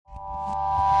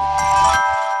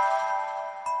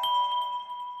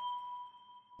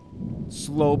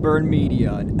Slow Burn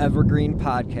Media, an evergreen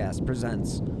podcast,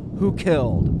 presents Who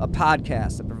Killed, a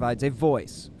podcast that provides a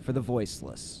voice for the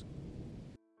voiceless.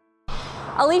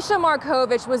 Alicia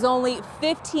Markovich was only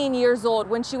 15 years old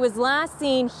when she was last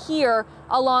seen here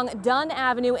along Dunn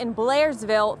Avenue in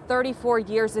Blairsville 34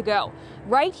 years ago.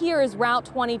 Right here is Route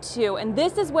 22, and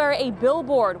this is where a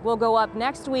billboard will go up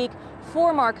next week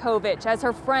for Markovich as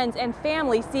her friends and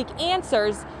family seek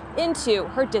answers into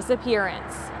her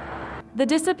disappearance. The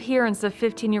disappearance of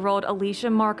 15-year-old Alicia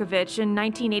Markovich in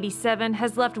 1987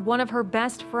 has left one of her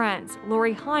best friends,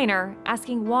 Lori Heiner,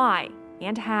 asking why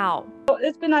and how.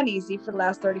 It's been uneasy for the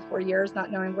last 34 years,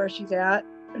 not knowing where she's at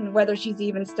and whether she's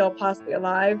even still possibly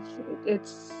alive.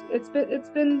 It's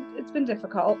been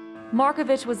difficult.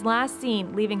 Markovich was last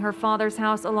seen leaving her father's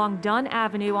house along Dunn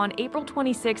Avenue on April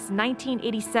 26,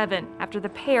 1987, after the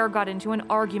pair got into an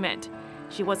argument.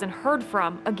 She wasn't heard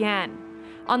from again.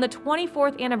 On the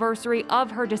 24th anniversary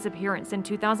of her disappearance in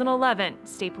 2011,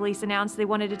 state police announced they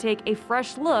wanted to take a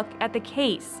fresh look at the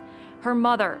case. Her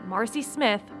mother, Marcy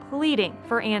Smith, pleading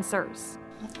for answers.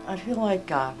 I feel like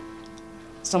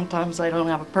sometimes I don't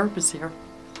have a purpose here.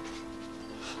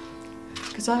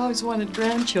 Because I always wanted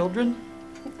grandchildren,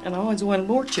 and I always wanted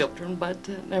more children, but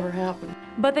it never happened.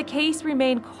 But the case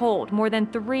remained cold more than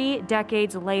 3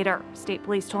 decades later. State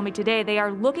police told me today they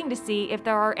are looking to see if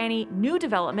there are any new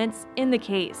developments in the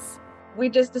case. We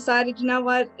just decided, you know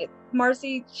what,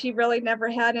 Marcy, she really never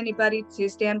had anybody to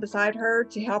stand beside her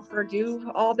to help her do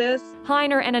all this.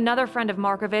 Heiner and another friend of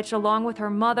Markovich, along with her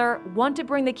mother, want to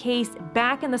bring the case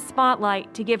back in the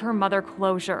spotlight to give her mother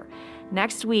closure.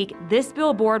 Next week, this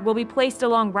billboard will be placed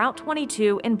along Route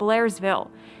 22 in Blairsville.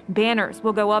 Banners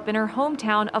will go up in her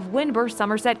hometown of Windber,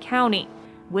 Somerset County,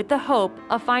 with the hope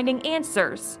of finding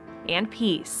answers and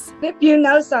peace. If you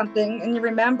know something and you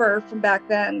remember from back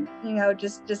then, you know,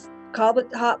 just call the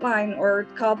hotline or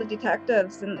call the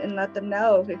detectives and let them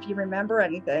know if you remember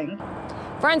anything.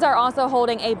 Friends are also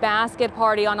holding a basket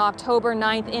party on October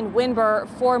 9th in Windber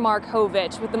for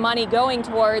Markovich, with the money going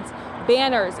towards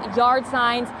banners, yard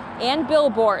signs, and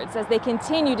billboards as they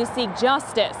continue to seek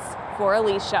justice for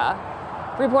Alicia.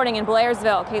 Reporting in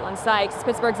Blairsville, Caitlin Sykes,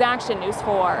 Pittsburgh's Action News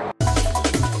 4.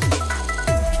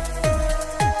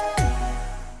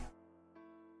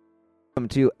 Welcome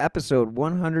to episode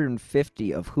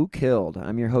 150 of Who Killed.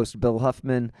 I'm your host, Bill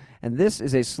Huffman, and this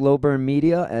is a Slow Burn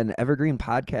Media and Evergreen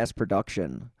podcast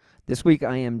production. This week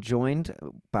I am joined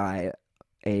by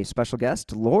a special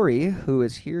guest, Lori, who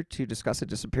is here to discuss a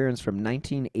disappearance from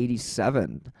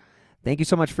 1987. Thank you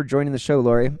so much for joining the show,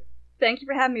 Lori. Thank you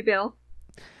for having me, Bill.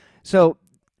 So,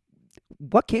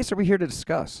 what case are we here to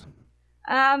discuss?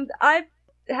 I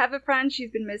have a friend, she's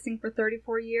been missing for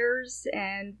 34 years,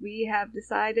 and we have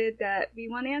decided that we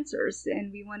want answers,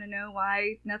 and we want to know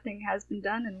why nothing has been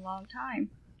done in a long time.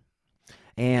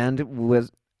 And with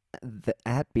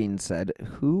that being said,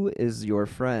 who is your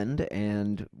friend,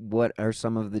 and what are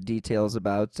some of the details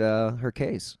about her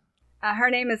case?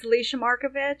 Her name is Alicia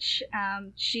Markovich.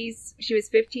 She was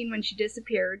 15 when she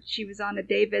disappeared. She was on a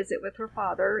day visit with her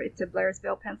father to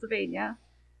Blairsville, Pennsylvania.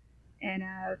 And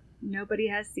nobody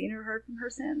has seen or heard from her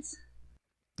since.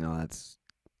 No,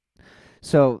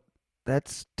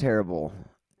 that's terrible.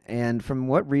 And from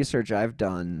what research I've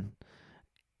done,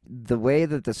 the way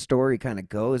that the story kind of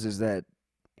goes is that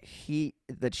she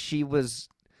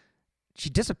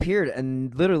disappeared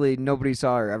and literally nobody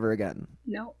saw her ever again.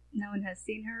 No one has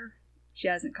seen her. She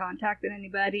hasn't contacted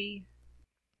anybody.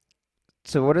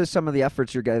 So what are some of the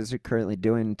efforts you guys are currently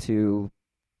doing to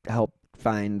help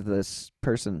find this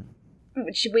person?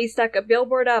 We stuck a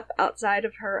billboard up outside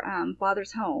of her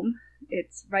father's home.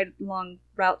 It's right along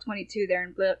Route 22 there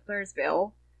in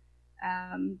Blairsville.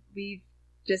 We've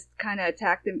just kind of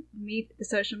attacked the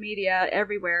social media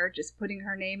everywhere, just putting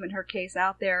her name and her case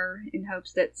out there in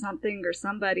hopes that something or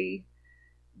somebody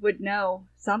would know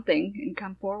something and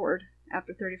come forward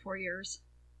after 34 years.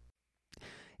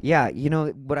 Yeah, you know,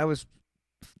 what I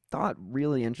thought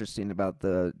really interesting about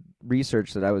the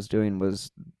research that I was doing was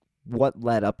what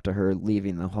led up to her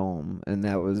leaving the home, and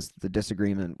that was the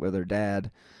disagreement with her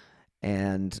dad.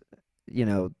 And, you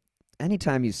know,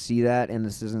 anytime you see that, and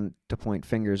this isn't to point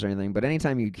fingers or anything, but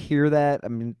anytime you hear that, I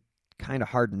mean, kind of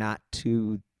hard not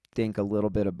to think a little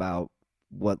bit about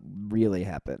what really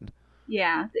happened.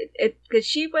 Yeah, because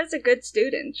she was a good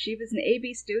student. She was an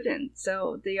AB student,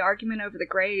 so the argument over the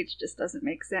grades just doesn't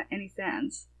make any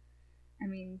sense. I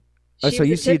mean, so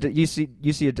you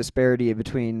see a disparity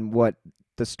between what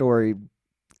the story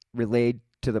relayed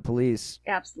to the police.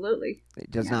 Absolutely. It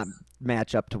does not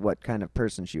match up to what kind of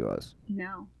person she was.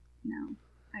 No.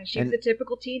 She was a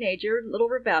typical teenager, a little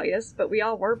rebellious, but we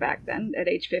all were back then at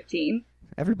age 15.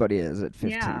 Everybody is at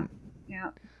Yeah, 15.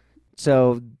 yeah.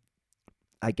 So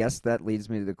I guess that leads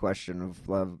me to the question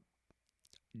of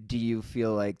do you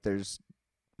feel like there's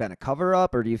been a cover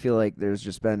up, or do you feel like there's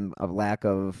just been a lack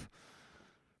of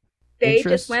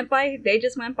interest? They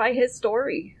just went by his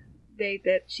story.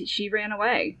 That she ran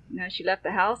away. She left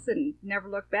the house and never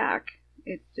looked back.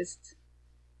 It just,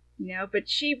 but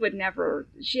she would never.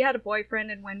 She had a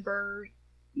boyfriend in Winburn.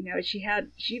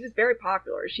 She was very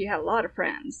popular. She had a lot of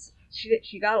friends.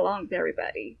 She got along with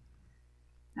everybody.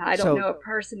 Now, I don't So know a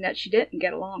person that she didn't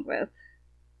get along with.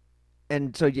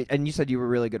 and you said you were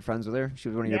really good friends with her. She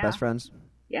was one of your Yeah, best friends.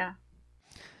 yeah.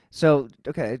 So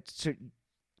okay, so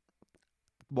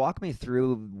walk me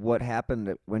through what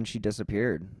happened when she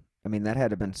disappeared. I mean, that had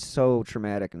to have been so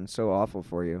traumatic and so awful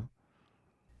for you.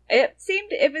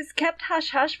 It was kept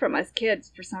hush hush from us kids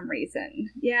for some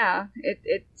reason. Yeah,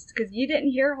 it's because you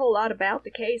didn't hear a whole lot about the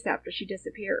case after she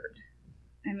disappeared.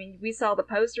 I mean, we saw the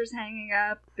posters hanging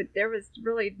up, but there was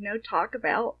really no talk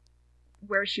about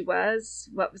where she was,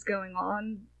 what was going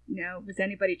on. Was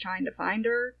anybody trying to find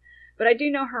her? But I do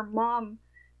know her mom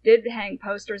did hang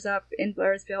posters up in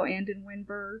Blairsville and in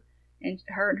Winburn, and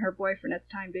her boyfriend at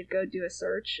the time did go do a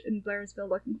search in Blairsville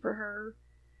looking for her.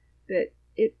 But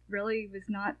it really was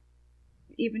not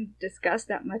even discussed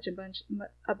that much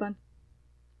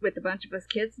with a bunch of us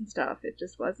kids and stuff. It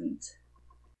just wasn't.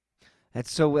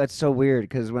 That's so weird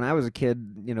because when I was a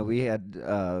kid, we had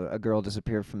a girl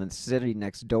disappear from the city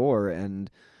next door, and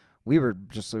we were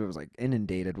just it was like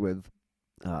inundated with,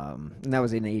 and that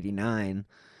was in '89,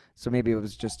 so maybe it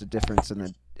was just a difference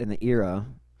in the era,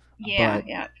 Yeah, but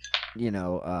yeah.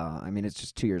 I mean it's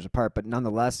just 2 years apart, but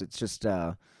nonetheless, it's just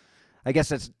I guess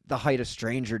that's the height of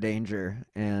stranger danger,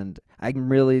 and I'm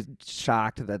really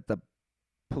shocked that the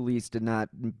police did not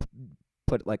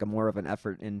put like a more of an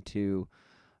effort into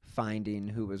finding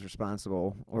who was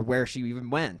responsible or where she even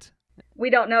went. We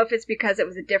don't know if it's because it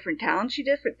was a different town she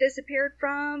disappeared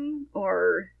from,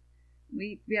 or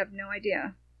we have no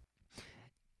idea.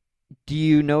 Do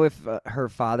you know if her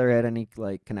father had any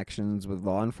like connections with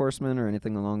law enforcement or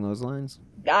anything along those lines?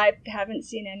 I haven't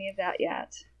seen any of that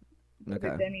yet. Okay,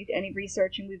 With any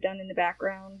researching we've done in the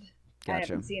background, I gotcha.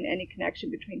 haven't seen any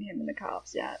connection between him and the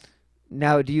cops yet.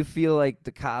 Now, do you feel like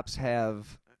the cops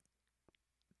have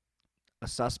a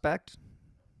suspect?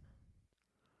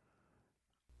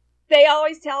 They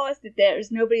always tell us that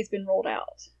nobody's been ruled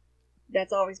out.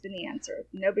 That's always been the answer.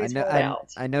 I Nobody's know. ruled out.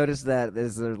 I noticed that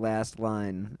is their last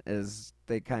line is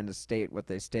they kind of state what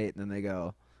they state and then they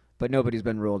go, but nobody's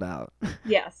been ruled out.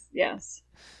 Yes, yes.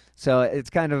 So it's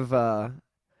kind of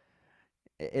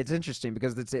it's interesting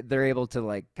because they're able to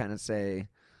like kind of say,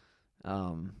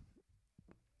 um,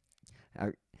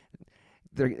 are-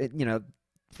 they're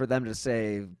for them to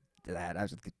say that I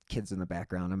was with kids in the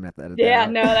background. I'm gonna have to edit that Yeah,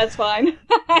 out. no, that's fine.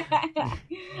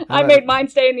 I Uh, made mine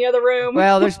stay in the other room.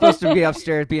 well, they're supposed to be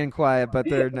upstairs being quiet, but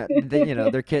they're not.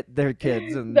 They're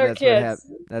kids, and They're kids.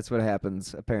 that's what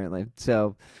happens apparently.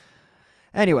 So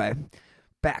anyway,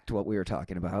 back to what we were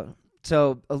talking about.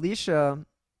 So Alicia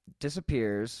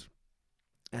disappears,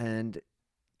 and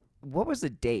what was the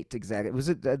date exactly? Was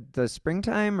it the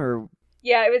springtime or?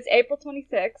 Yeah, it was April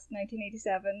 26th,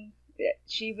 1987.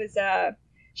 She was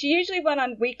she usually went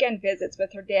on weekend visits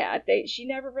with her dad. She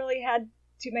never really had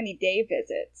too many day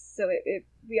visits, so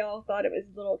we all thought it was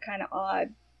a little kind of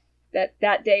odd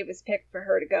that day was picked for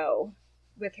her to go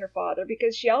with her father,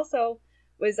 because she also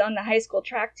was on the high school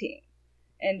track team,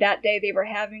 and that day they were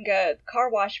having a car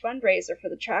wash fundraiser for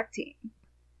the track team.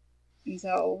 And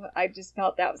so I just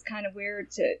felt that was kind of weird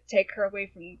to take her away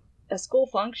from a school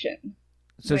function.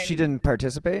 So she When didn't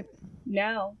participate?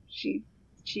 No, she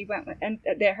went with, and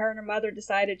her and her mother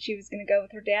decided she was going to go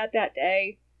with her dad that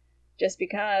day, just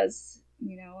because,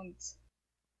 And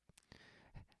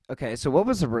Okay, so what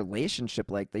was the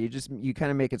relationship like? That you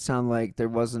kind of make it sound like there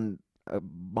wasn't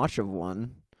much of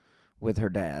one with her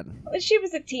dad. she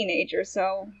was a teenager,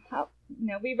 so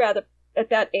we rather at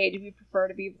that age we prefer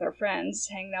to be with our friends,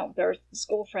 hanging out with our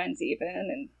school friends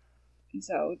even, and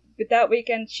so. But that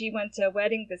weekend she went to a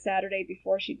wedding the Saturday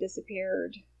before she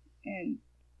disappeared, and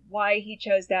why he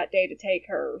chose that day to take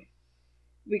her,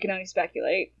 we can only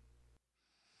speculate.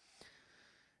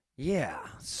 Yeah.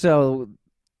 So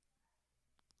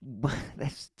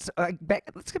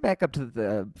let's get back up to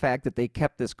the fact that they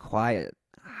kept this quiet.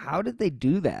 How did they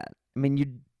do that? I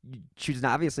mean, she's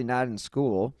obviously not in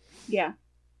school, Yeah.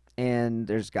 and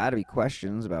there's got to be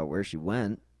questions about where she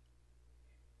went.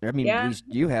 I mean, at Yeah. least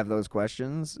you have those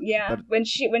questions. Yeah, But when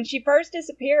she first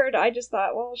disappeared, I just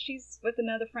thought, well, she's with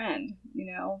another friend.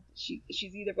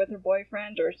 She's either with her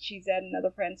boyfriend or she's at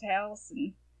another friend's house,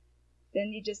 and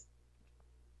then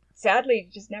sadly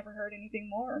just never heard anything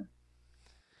more.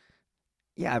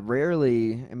 Yeah,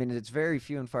 rarely. I mean, it's very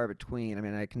few and far between. I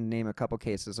mean, I can name a couple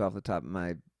cases off the top of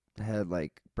my head,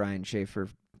 like Brian Schaefer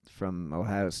from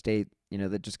Ohio State,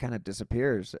 that just kind of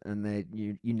disappears and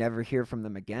you never hear from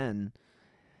them again.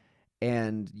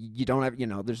 And you don't have,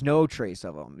 there's no trace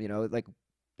of them, like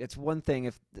it's one thing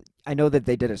if I know that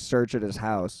they did a search at his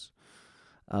house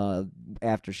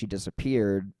after she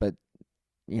disappeared, but,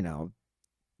 you know,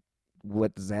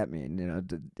 what does that mean?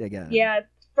 Again. Yeah,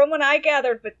 from what I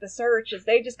gathered with the search is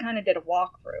they just kind of did a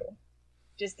walkthrough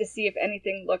just to see if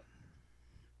anything looked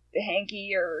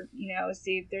hanky or,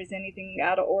 see if there's anything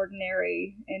out of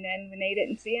ordinary. And then when they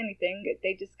didn't see anything,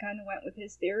 they just kind of went with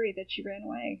his theory that she ran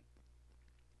away.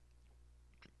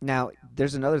 Now,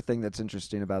 there's another thing that's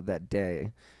interesting about that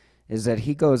day is that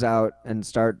he goes out and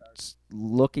starts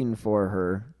looking for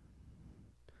her,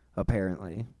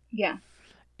 apparently. Yeah.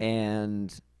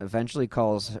 And eventually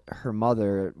calls her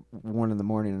mother at 1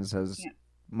 a.m. and says,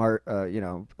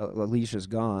 Alicia's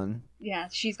gone. Yeah,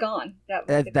 she's gone.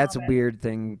 That's a weird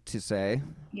thing to say.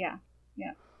 Yeah,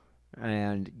 yeah.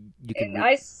 And you can. And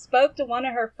I spoke to one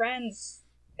of her friends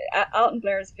out in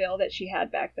Blairsville that she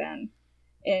had back then,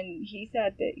 and he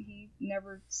said that he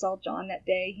never saw John that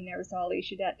day. He never saw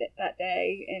Alicia that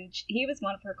day, and he was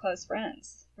one of her close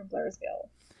friends from Blairsville.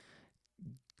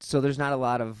 So there's not a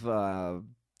lot of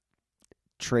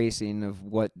tracing of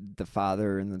what the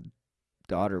father and the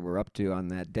daughter were up to on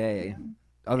that day,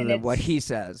 other than what he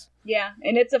says. Yeah,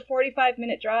 and it's a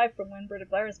 45-minute drive from Windber to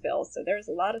Blairsville, so there's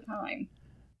a lot of time.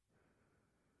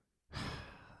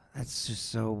 That's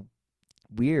just so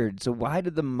weird. So why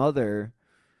did the mother...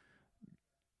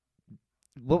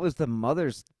 What was the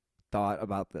mother's thought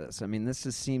about this? I mean, this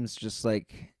just seems just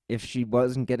like if she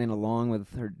wasn't getting along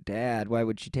with her dad, why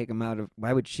would she take him out of...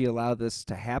 Why would she allow this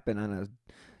to happen on a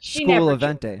school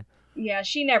event day? Yeah,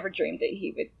 she never dreamed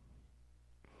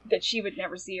that she would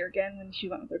never see her again when she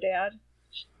went with her dad.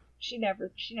 She never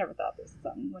thought this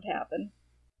something would happen.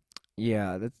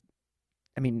 Yeah,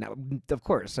 I mean, of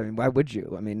course. I mean, why would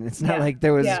you? I mean, it's not like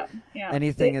there was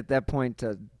anything at that point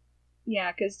to...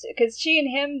 Yeah, because she and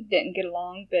him didn't get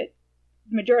along, but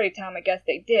majority of the time I guess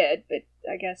they did, but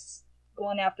I guess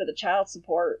going after the child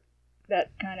support,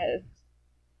 that kind of...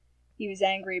 He was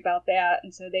angry about that,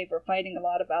 and so they were fighting a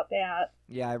lot about that.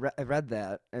 Yeah, I read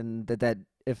that, and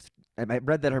I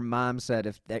read that her mom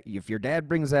said if your dad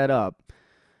brings that up,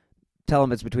 tell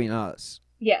him it's between us.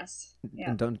 Yes.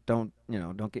 Yeah. And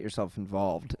don't get yourself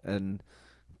involved. And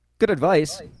good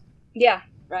advice. Yeah,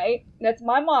 right. That's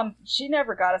my mom. She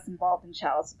never got us involved in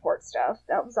child support stuff.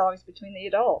 That was always between the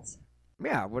adults.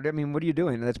 Yeah. What are you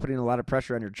doing? That's putting a lot of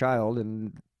pressure on your child,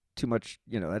 and too much.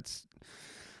 That's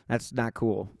not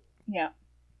cool. Yeah.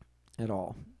 At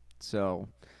all. So,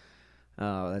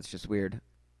 that's just weird.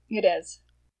 It is.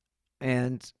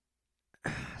 And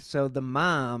so the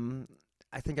mom,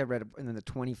 I think I read in the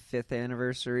 25th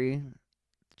anniversary,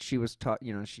 she was taught,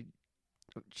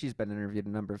 she's been interviewed a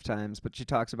number of times, but she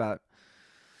talks about,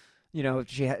 she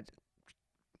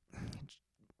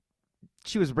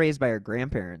was raised by her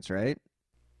grandparents, right?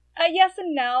 Yes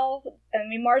and no. I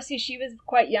mean, Marcy, she was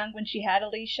quite young when she had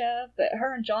Alicia, but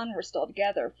her and John were still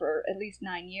together for at least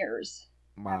 9 years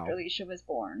after Alicia was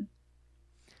born.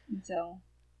 And so...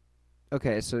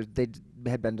 Okay, so they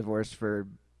had been divorced for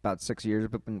about 6 years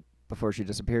before she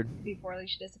disappeared? Before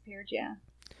Alicia disappeared, yeah.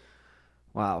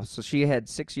 Wow, so she had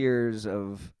 6 years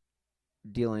of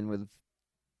dealing with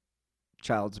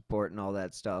child support and all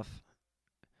that stuff.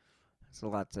 That's a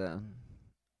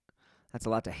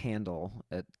lot to handle,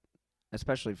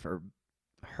 especially for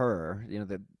her,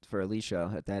 for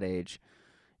Alicia at that age.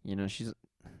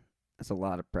 That's a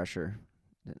lot of pressure.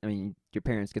 I mean, your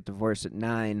parents get divorced at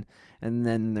 9, and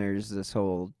then there's this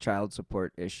whole child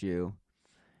support issue.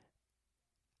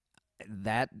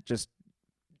 That just,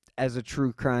 as a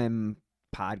true crime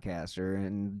podcaster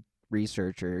and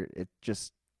researcher, it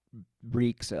just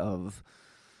reeks of,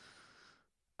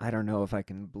 I don't know if I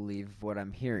can believe what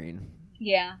I'm hearing.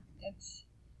 Yeah,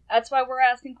 that's why we're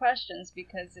asking questions,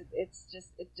 because it's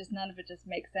just none of it just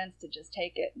makes sense to just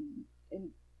take it and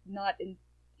not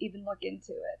even look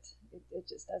into it. It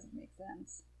just doesn't make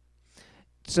sense.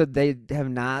 So they have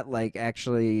not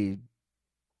actually,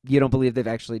 you don't believe they've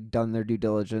actually done their due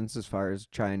diligence as far as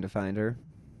trying to find her?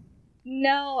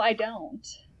 No, I don't.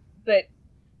 But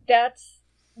that's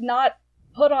not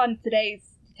put on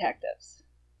today's detectives.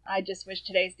 I just wish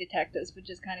today's detectives would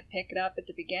just kind of pick it up at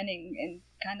the beginning and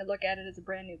kind of look at it as a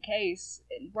brand new case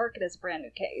and work it as a brand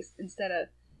new case instead of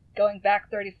going back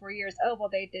 34 years. Oh, well,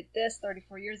 they did this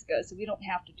 34 years ago, so we don't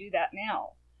have to do that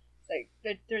now. Like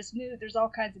there's all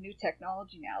kinds of new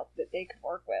technology now that they can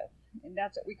work with, and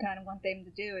that's what we kind of want them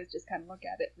to do, is just kind of look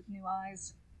at it with new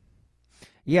eyes.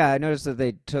 Yeah, I noticed that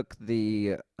they took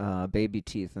the baby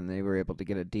teeth and they were able to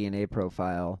get a DNA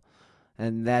profile,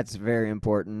 and that's very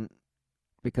important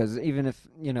because even if,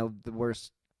 the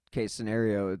worst case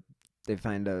scenario, they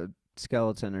find a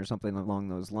skeleton or something along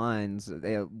those lines,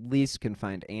 they at least can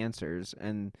find answers.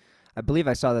 And I believe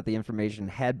I saw that the information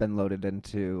had been loaded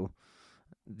into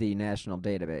the national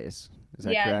database. Is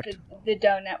that Yeah, correct? the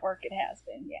Doe network, it has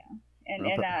been, yeah, and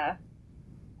Okay.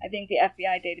 I think the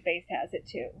FBI database has it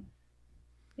too.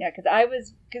 Yeah,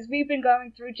 because we've been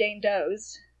going through Jane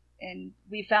Doe's, and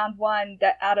we found one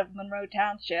that out of Monroe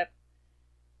Township.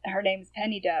 Her name's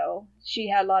Penny Doe. She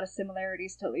had a lot of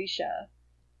similarities to Alicia,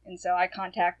 and so I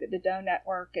contacted the Doe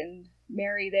network, and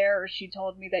Mary there, she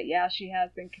told me that yeah, she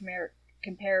has been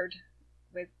compared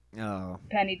with Oh,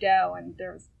 Penny Doe, and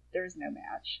there's no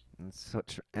match.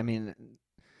 it's I mean,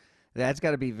 that's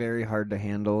got to be very hard to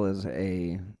handle as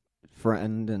a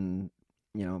friend and,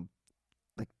 you know,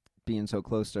 like being so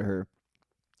close to her.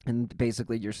 And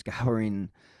basically, you're scouring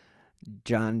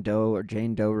John Doe or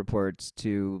Jane Doe reports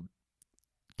to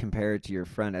compare it to your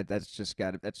friend. That's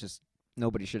just,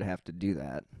 nobody should have to do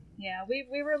that. Yeah,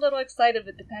 we were a little excited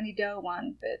with the Penny Doe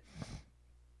one, but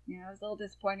it was a little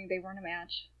disappointing they weren't a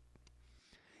match.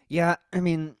 Yeah, I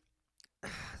mean,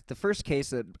 the first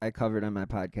case that I covered on my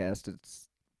podcast,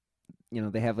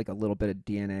 they have like a little bit of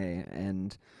DNA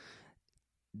and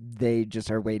they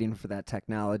just are waiting for that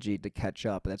technology to catch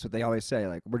up. That's what they always say.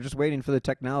 Like, we're just waiting for the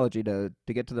technology to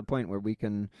get to the point where we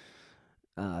can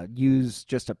use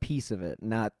just a piece of it,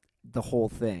 not the whole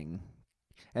thing.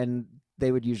 And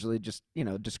they would usually just,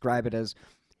 describe it as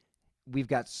we've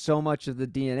got so much of the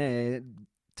DNA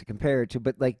to compare it to.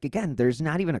 But, like, again, there's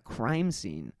not even a crime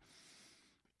scene.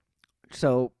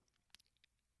 So,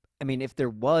 I mean, if there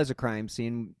was a crime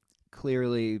scene,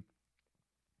 clearly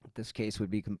this case would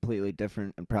be completely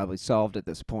different and probably solved at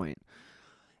this point.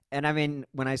 And I mean,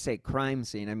 when I say crime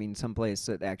scene, I mean someplace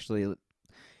that actually,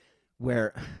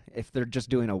 where if they're just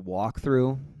doing a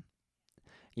walkthrough,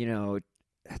 you know,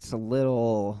 it's a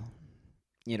little,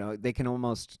 they can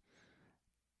almost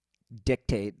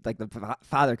dictate, like the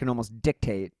father can almost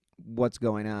dictate what's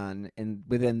going on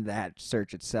within that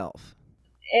search itself.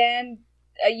 And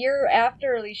a year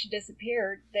after Alicia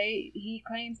disappeared, he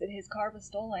claims that his car was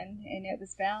stolen and it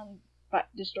was found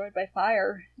destroyed by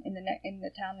fire in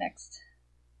the town next.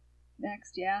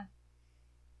 Yeah,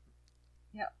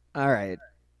 All right.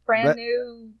 brand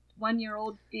new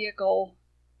 1-year-old vehicle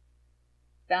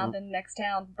found Oh. in the next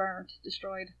town, burnt,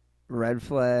 destroyed. Red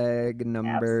flag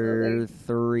number Absolutely.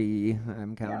 3.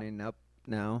 I'm counting up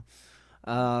now.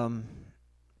 Um,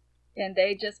 And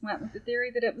they just went with the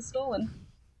theory that it was stolen.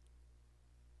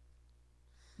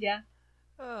 Yeah.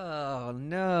 oh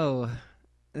no.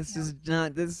 This is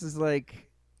not. This is like,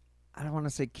 I don't want to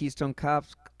say Keystone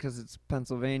Cops because it's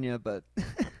Pennsylvania, but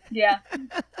Yeah.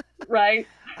 Right.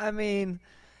 I mean,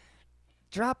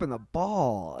 dropping the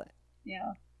ball.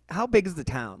 Yeah. How big is the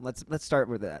town? Let's start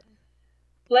with that.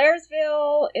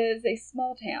 Blairsville is a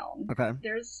small town. Okay.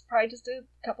 There's probably just a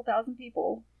couple thousand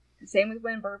people. Same with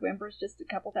Wimber. Wimber's just a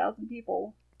couple thousand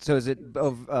people. So is it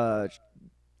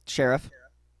sheriff?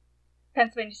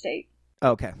 Pennsylvania State.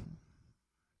 Okay.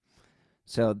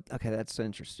 So okay, that's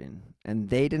interesting. And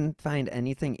they didn't find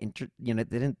anything they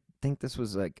didn't think this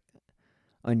was like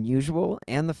unusual,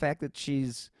 and the fact that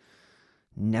she's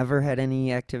never had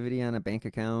any activity on a bank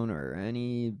account or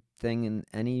anything in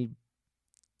any,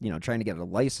 trying to get a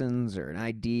license or an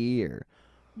ID or.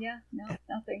 Yeah, no,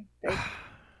 nothing.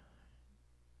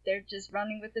 They're just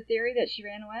running with the theory that she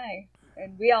ran away.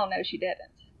 And we all know she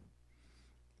didn't.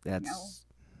 That's.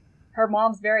 Her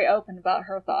mom's very open about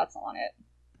her thoughts on it.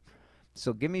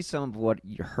 So give me some of what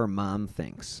her mom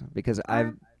thinks, because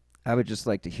I would just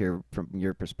like to hear from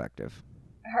your perspective.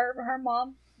 Her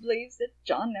mom believes that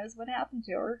John knows what happened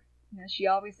to her. She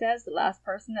always says the last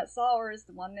person that saw her is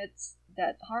the one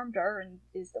that harmed her and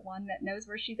is the one that knows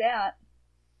where she's at,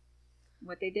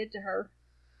 what they did to her.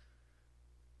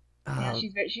 Yeah,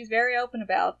 she's very open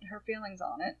about her feelings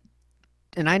on it.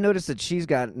 And I noticed that she's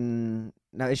gotten.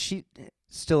 Now, is she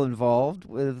still involved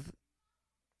with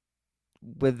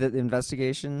the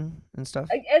investigation and stuff?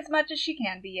 As much as she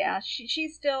can be, yeah.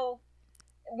 She's still,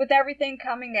 with everything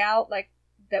coming out, like,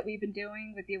 that we've been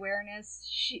doing with the awareness,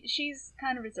 she's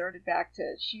kind of resorted back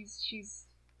to, she's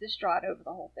distraught over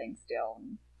the whole thing still.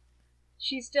 And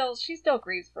she still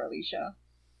grieves for Alicia.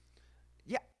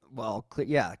 Yeah. Well,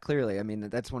 clearly. I mean,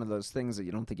 that's one of those things that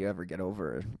you don't think you ever get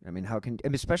over. I mean,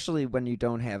 especially when you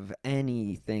don't have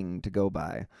anything to go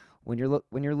by. When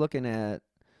you're looking at,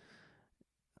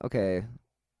 okay,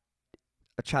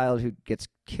 a child who gets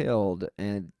killed,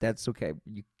 and that's okay,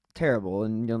 terrible,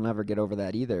 and you'll never get over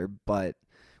that either. But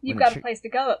when You've a got a ch- place to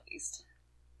go at least.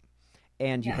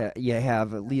 and Yeah. you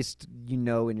have at least in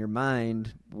your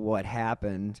mind what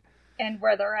happened And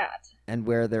where they're at. and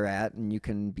where they're at, and you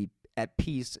can be at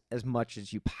peace as much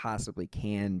as you possibly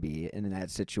can be in that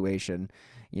situation.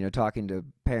 Talking to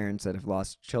parents that have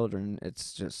lost children,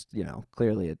 it's just,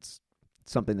 clearly it's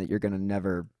something that you're going to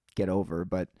never get over.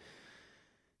 But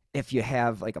if you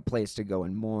have like a place to go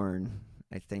and mourn,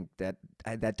 I think that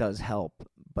does help.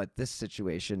 But this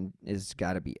situation is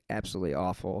got to be absolutely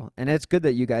awful, and it's good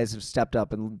that you guys have stepped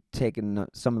up and taken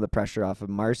some of the pressure off of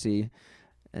Marcy.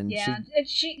 And Yeah, and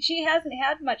she hasn't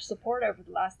had much support over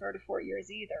the last 34 years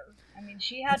either. I mean,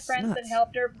 she had it's friends that nuts.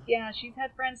 helped her. Yeah, she's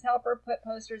had friends help her put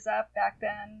posters up back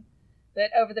then.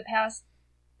 But over the past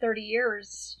 30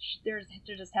 years, there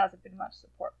just hasn't been much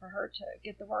support for her to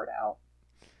get the word out.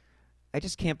 I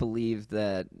just can't believe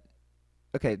that.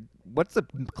 Okay, what's the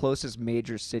closest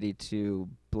major city to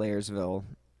Blairsville?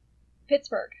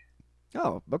 Pittsburgh.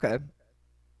 Oh, okay.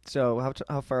 So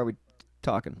how far are we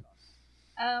talking?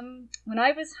 When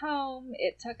I was home,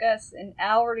 it took us an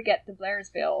hour to get to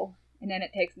Blairsville, and then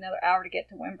it takes another hour to get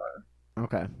to Wimber.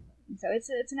 Okay. And so it's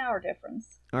an hour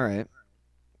difference. All right.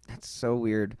 That's so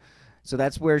weird. So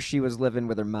that's where she was living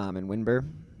with her mom in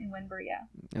Winburn? In Wimber,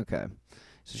 yeah. Okay.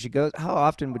 So she goes, how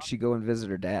often would she go and visit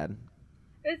her dad?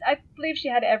 I believe she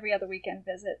had every other weekend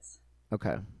visits.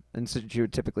 Okay. And so she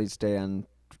would typically stay on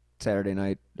Saturday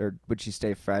night, or would she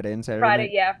stay Friday and Saturday Friday,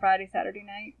 night? yeah, Friday, Saturday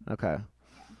night. Okay.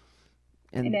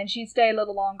 And then she'd stay a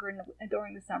little longer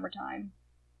during the summertime.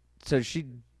 So she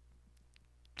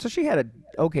had an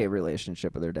okay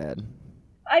relationship with her dad.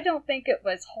 I don't think it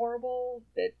was horrible,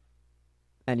 but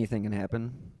Anything can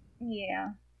happen.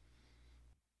 yeah.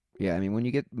 Yeah, I mean, when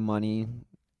you get money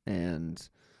and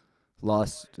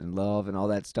lust and love and all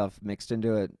that stuff mixed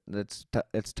into it,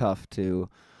 it's tough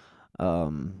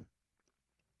um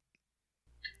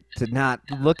to not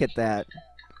look at that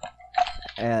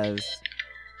as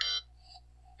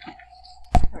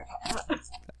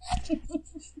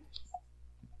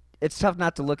it's tough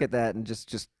not to look at that and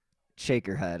just shake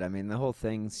your head. I mean, the whole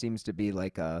thing seems to be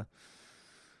like a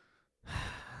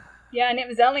Yeah, and it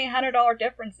was only $100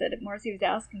 difference that Marcy was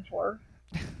asking for.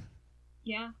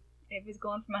 Yeah, it was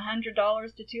going from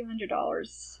 $100 to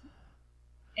 $200.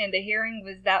 And the hearing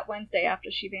was that Wednesday after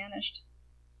she vanished.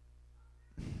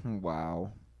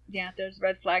 wow. Yeah, there's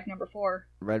red flag number 4.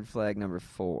 Red flag number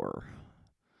 4.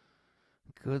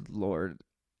 Good Lord.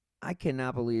 I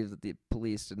cannot believe that the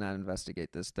police did not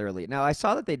investigate this thoroughly. Now, I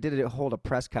saw that they did hold a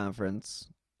press conference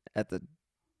at the,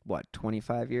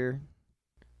 25-year?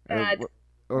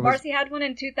 Marcy had one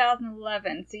in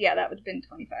 2011, so yeah, that would have been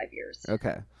 25 years.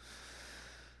 Okay.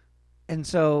 And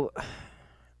so...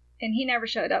 And he never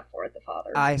showed up for it, the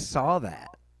father. I saw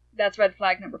that. That's red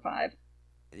flag number 5.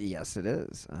 Yes, it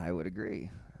is. I would agree.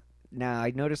 Now,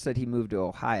 I noticed that he moved to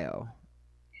Ohio.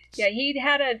 Yeah, he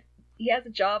has a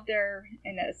job there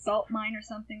in a salt mine or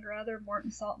something or other, Morton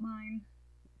Salt Mine.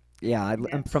 Yeah,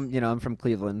 I'm from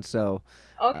Cleveland, so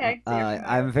okay. So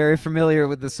I'm very familiar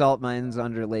with the salt mines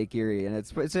under Lake Erie, and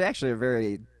it's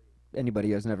actually anybody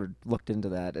who has never looked into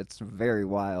that, it's very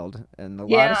wild and a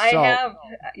lot of salt.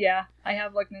 I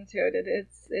have looked into it.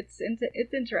 It's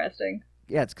interesting.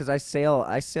 Yeah, it's because I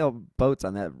sail boats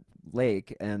on that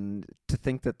lake, and to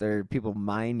think that there are people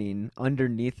mining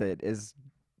underneath it is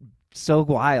so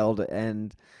wild,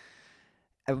 and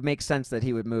it would make sense that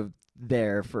he would move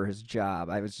there for his job.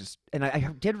 I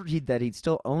did read that he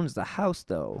still owns the house,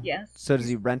 though. Yes. So does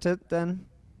he rent it then?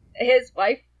 His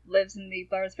wife lives in the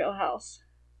Blairsville house.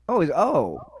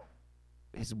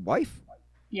 His wife?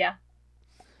 Yeah.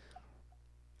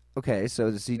 Okay, so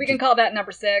does he? We can call that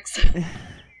number 6.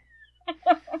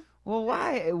 Well,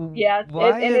 why? Yeah. Why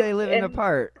are they living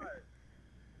apart?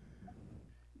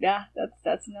 Yeah,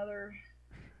 that's another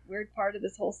weird part of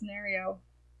this whole scenario.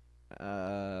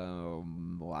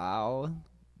 Wow.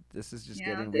 This is just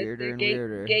getting weirder and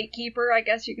weirder. Gatekeeper, I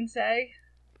guess you can say.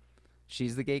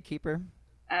 She's the gatekeeper?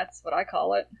 That's what I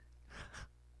call it.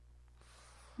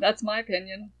 That's my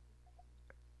opinion.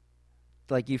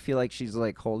 Like, you feel like she's,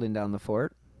 like, holding down the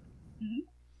fort? Mm-hmm.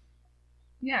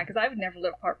 Yeah, because I would never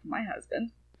live apart from my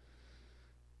husband.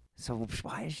 So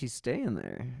why is she staying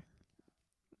there?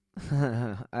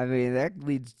 I mean, that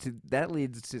leads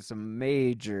to some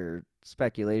major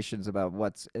speculations about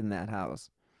what's in that house.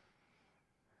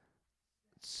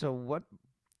 So what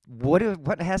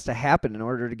has to happen in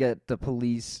order to get the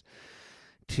police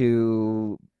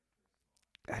to,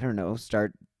 I don't know,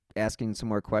 start asking some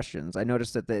more questions? I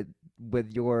noticed that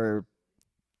with your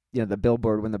the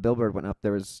billboard, when the billboard went up,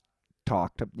 there was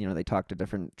talk to, they talked to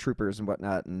different troopers and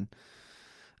whatnot, and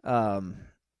um,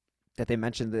 that they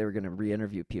mentioned they were going to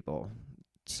re-interview people.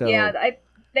 Yeah, So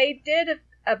they did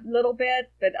a little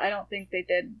bit, but I don't think they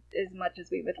did as much as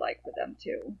we would like for them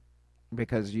to.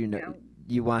 because You know,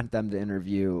 you want them to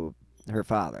interview her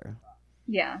father.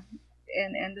 yeah,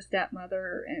 and the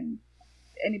stepmother and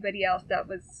anybody else that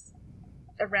was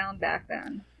around back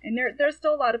then. And there's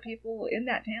still a lot of people in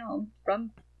that town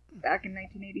from back in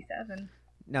 1987.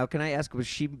 Now, can I ask, was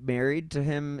she married to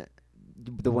him?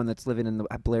 The one that's living in the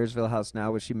Blairsville house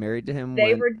now, was she married to him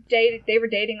They when? were dated. They were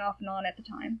dating off and on at the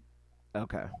time,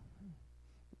 Okay.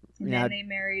 and Yeah. then they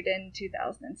married in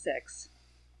 2006.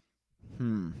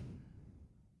 Hmm.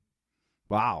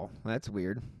 Wow, that's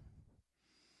weird.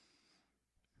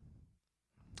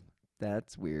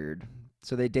 That's weird.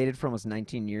 So they dated for almost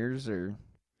 19 years, or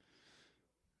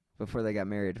before they got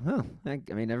married. Huh. I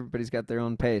mean, everybody's got their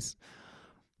own pace,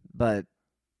 but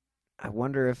I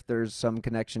wonder if there's some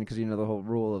connection, because the whole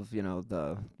rule of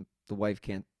the wife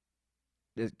can't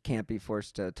be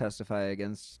forced to testify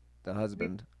against the We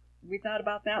husband. we thought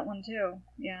about that one too.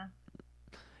 Yeah.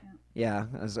 Yeah,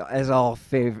 as all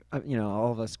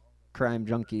of us crime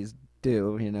junkies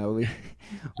do.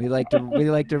 We like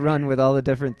to run with all the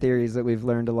different theories that we've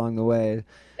learned along the way,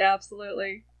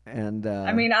 Absolutely. and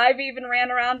I mean, I've even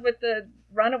ran around with the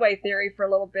runaway theory for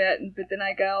a little bit, but then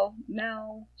I go,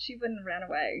 no, she wouldn't run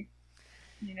away.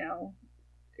 You know,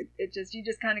 it just you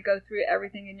just kind of go through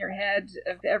everything in your head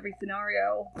of every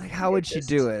scenario. like, how would she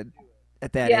do it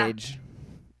at that Yeah. age?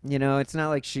 It's not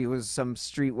like she was some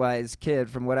streetwise kid.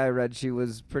 From what I read, she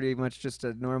was pretty much just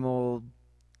a normal Yeah,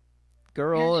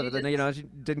 girl. she And then, just she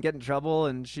didn't get in trouble,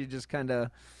 and she just kind of.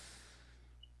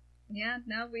 yeah.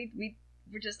 No, we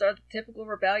were just our typical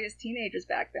rebellious teenagers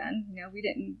back then. We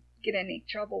didn't get any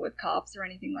trouble with cops or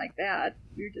anything like that.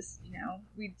 We were just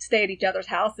we'd stay at each other's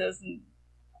houses and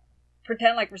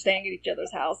pretend like we're staying at each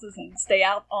other's houses and stay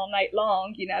out all night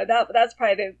long. That's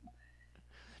probably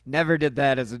Never did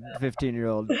that as a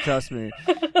 15-year-old. Trust me.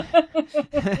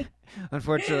 the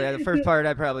Unfortunately, the first part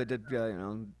I probably did,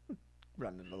 run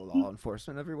into law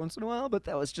enforcement every once in a while, but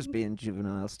that was just being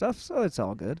juvenile stuff, so it's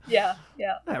all good. yeah.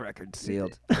 That record's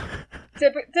sealed.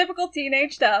 Typical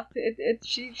teenage stuff.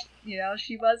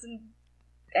 She wasn't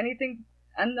anything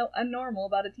unnormal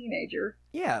about a teenager.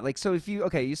 Yeah, like, so if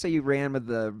you say you ran with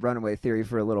the runaway theory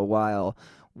for a little while,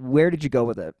 where did you go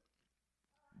with it?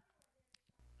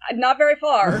 Not very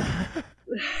far.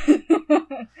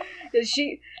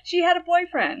 She had a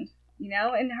boyfriend, and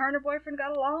her and her boyfriend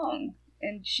got along,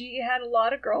 and she had a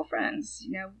lot of girlfriends.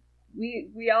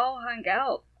 We all hung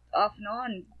out off and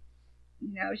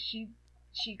on.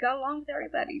 She got along with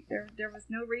everybody. There was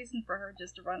no reason for her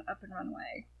just to run up and run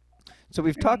away. So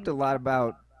we've I talked mean, a lot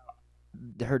about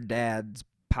her dad's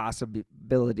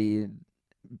possibility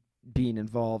being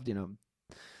involved,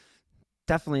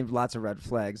 definitely lots of red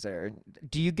flags there.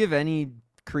 Do you give any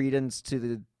credence to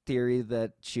the theory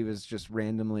that she was just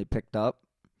randomly picked up?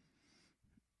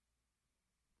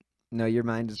 No, your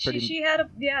mind is pretty. she had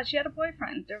a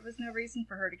boyfriend. There was no reason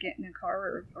for her to get in a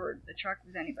car or a truck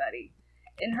with anybody.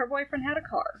 And her boyfriend had a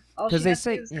car. All she Because they had to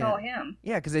say, do was call him.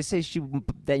 yeah, because they say she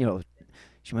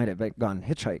might have gone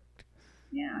hitchhiked.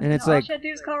 Yeah. And it's all like, she had to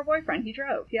do was call her boyfriend. He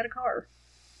drove. He had a car.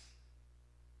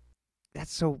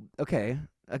 that's so okay.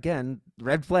 Again,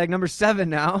 red flag number 7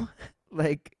 now.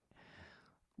 Like,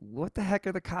 what the heck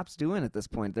are the cops doing at this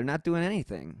point? They're not doing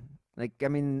anything. Like, I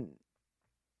mean,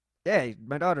 hey,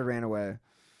 my daughter ran away.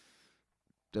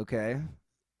 Okay.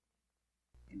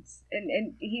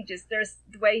 And he just there's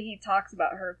the way he talks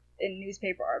about her in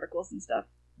newspaper articles and stuff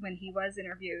when he was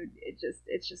interviewed.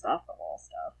 It's just off the wall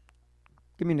stuff.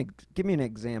 Give me an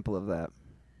example of that.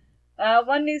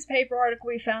 One newspaper article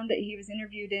we found that he was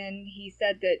interviewed in, he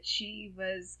said that she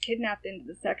was kidnapped into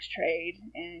the sex trade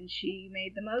and she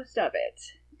made the most of it.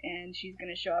 And she's going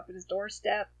to show up at his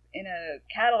doorstep in a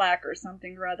Cadillac or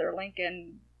something or other,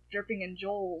 Lincoln, dripping in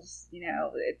jewels.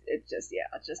 It's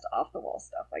just off the wall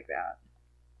stuff like that.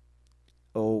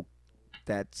 Oh,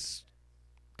 that's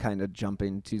kind of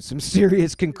jumping to some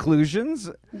serious conclusions.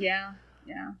 Yeah.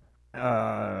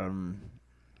 Um,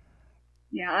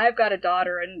 Yeah, I've got a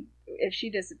daughter, and if she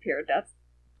disappeared, that's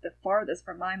the farthest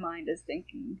from my mind is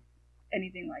thinking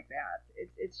anything like that.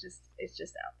 It's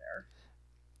just out there.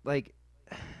 like,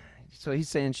 so he's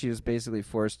saying she was basically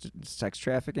forced sex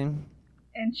trafficking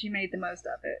And she made the most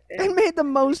of it. and made the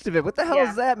most of it. What the hell Yeah.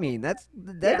 does that mean? That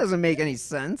Yeah. doesn't make any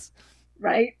sense.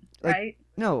 Right? Like, Right?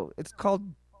 No, it's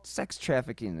called sex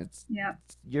trafficking. Yeah.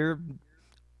 You're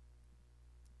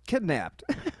kidnapped.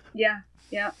 Yeah.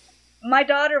 My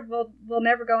daughter will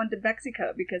never go into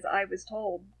Mexico because I was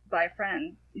told by a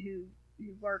friend who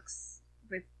works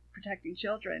with protecting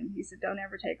children. He said, "Don't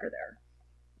ever take her there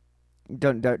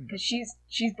Don't because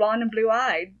she's blonde and blue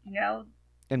eyed. You know."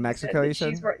 in Mexico, you said?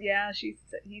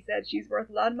 He said she's worth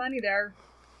a lot of money there,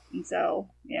 and so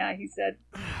yeah, he said.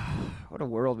 What a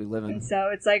world we live in. And so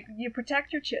it's like you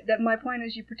protect your that. My point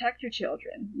is, you protect your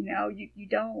children. You know, you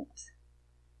don't.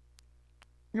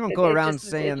 You don't go around just,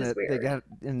 saying that weird. they got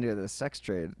into the sex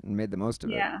trade and made the most of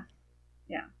it. Yeah.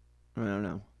 I don't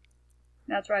know.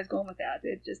 That's where I was going with that.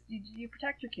 It just you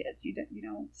protect your kids. You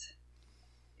don't.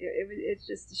 It's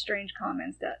just strange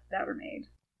comments that were made.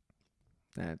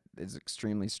 That is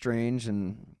extremely strange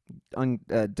and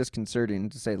disconcerting,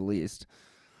 to say the least.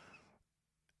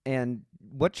 And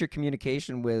what's your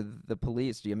communication with the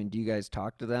police? Do you guys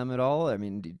talk to them at all? I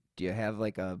mean, do you have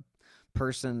like a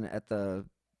person at the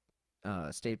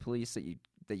state police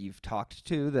that you've talked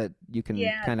to that you can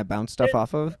kind of bounce stuff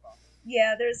off of?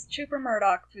 Yeah, there's Trooper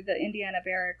Murdoch through the Indiana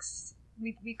barracks.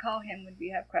 We call him when we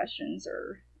have questions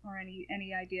or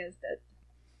any ideas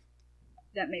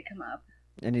that may come up.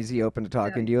 And is he open to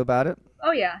talking to you about it?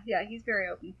 Oh yeah, he's very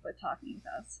open with talking with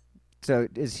us. So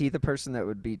is he the person that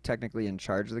would be technically in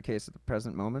charge of the case at the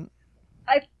present moment?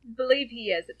 I believe he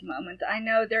is at the moment. I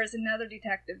know there's another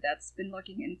detective that's been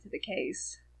looking into the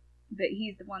case, but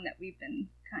he's the one that we've been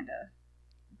kind of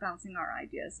bouncing our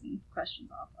ideas and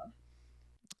questions off of.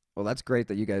 Well, that's great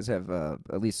that you guys have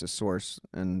at least a source,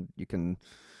 and you can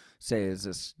say, is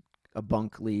this a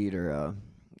bunk lead or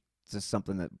is this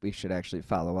something that we should actually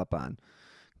follow up on?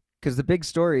 Because the big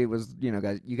story was, you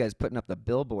guys putting up the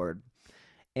billboard.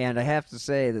 And I have to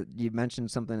say that you mentioned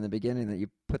something in the beginning that you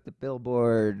put the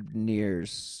billboard near...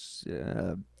 it's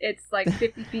like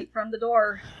 50 feet from the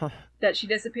door that she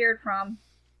disappeared from.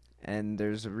 And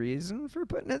there's a reason for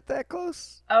putting it that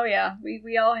close? Oh yeah,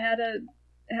 we all had a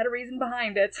reason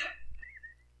behind it.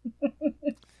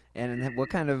 And what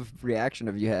kind of reaction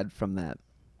have you had from that?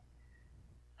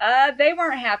 They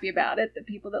weren't happy about it, the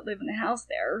people that live in the house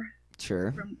there.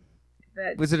 Sure.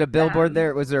 But, was it a billboard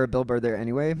there? Was there a billboard there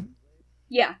anyway?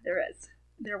 Yeah, there is.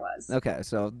 There was. Okay,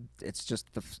 so it's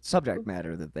just the subject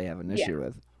matter that they have an issue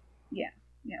with. Yeah.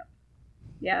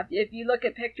 If you look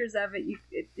at pictures of it,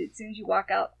 as soon as you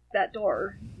walk out that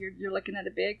door, you're looking at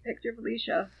a big picture of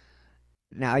Alicia.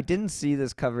 Now, I didn't see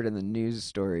this covered in the news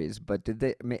stories, but did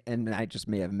they? And I just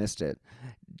may have missed it.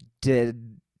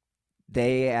 Did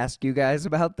they ask you guys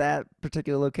about that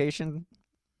particular location?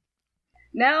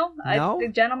 No. No? The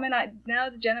gentleman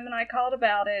I called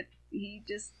about it, he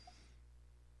just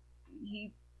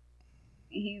gave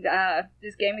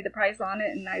me the price on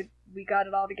it, and we got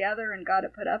it all together and got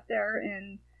it put up there.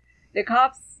 And the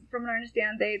cops, from what I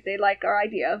understand, they like our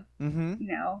idea,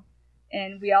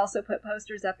 And we also put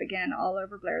posters up again all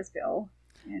over Blairsville.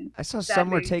 And I saw some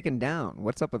were taken down.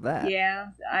 What's up with that?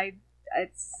 Yeah,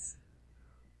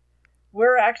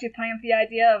 we're actually playing with the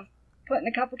idea of putting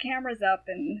a couple cameras up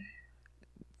and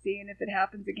seeing if it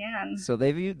happens again. So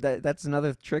they've used that's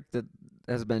another trick that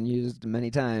has been used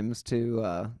many times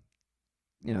to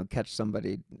catch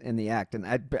somebody in the act. And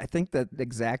I think that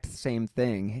exact same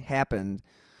thing happened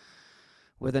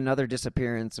with another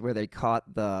disappearance where they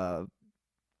caught the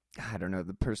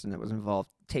person that was involved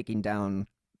taking down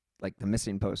like the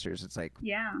missing posters. It's like,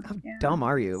 how dumb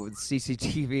are you with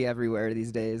CCTV everywhere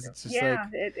these days? It's just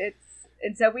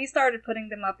and so we started putting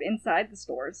them up inside the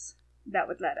stores that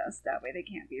would let us. That way they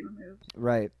can't be removed.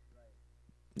 Right.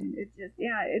 And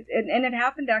it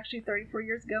happened actually 34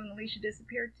 years ago when Alicia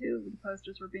disappeared too. The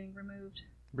posters were being removed.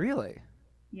 Really?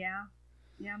 Yeah.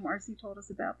 Marcy told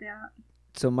us about that.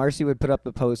 So Marcy would put up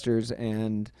the posters,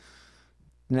 and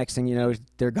next thing you know,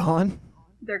 they're gone.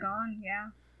 They're gone.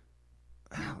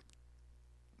 Yeah.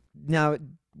 Now,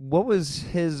 what was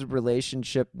his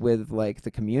relationship with like the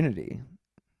community?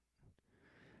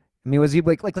 I mean, was he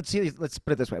like let's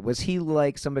put it this way: was he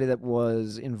like somebody that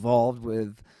was involved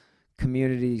with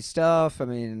community stuff? I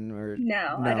mean, or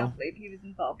no, I don't believe he was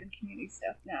involved in community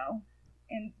stuff. No.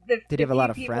 And did he have a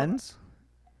lot of friends?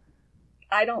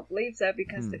 I don't believe so,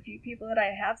 because the few people that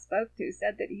I have spoke to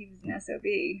said that he was an SOB.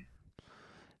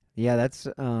 Yeah, that's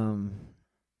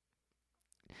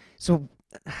so.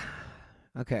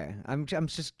 Okay, I'm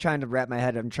just trying to wrap my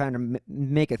head. I'm trying to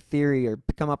make a theory or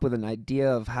come up with an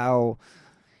idea of how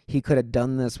he could have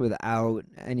done this without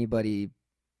anybody.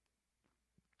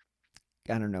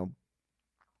 I don't know.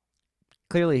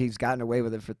 Clearly, he's gotten away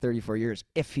with it for 34 years.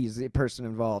 If he's the person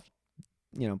involved,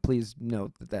 please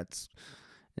note that that's,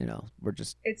 we're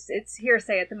just... It's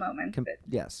hearsay at the moment.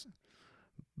 Yes.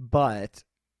 But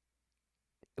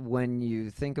when you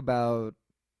think about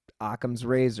Occam's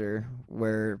razor,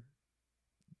 where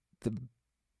the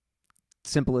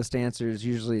simplest answer is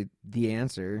usually the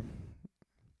answer.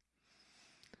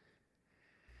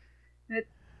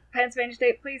 Pennsylvania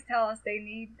State Police tell us they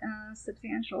need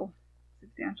substantial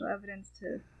evidence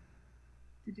to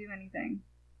do anything.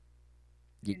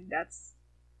 And that's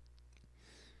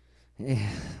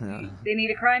Yeah, they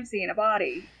need a crime scene, a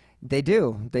body. they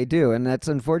do, and that's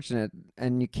unfortunate.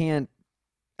 And you can't.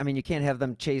 I mean, you can't have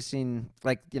them chasing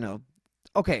like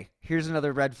Okay, here's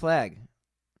another red flag.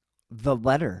 The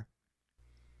letter.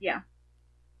 Yeah.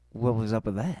 What was up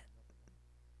with that?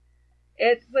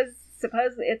 It was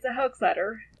supposedly it's a hoax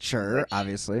letter. Sure,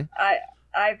 obviously.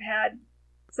 I've had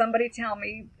somebody tell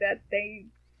me that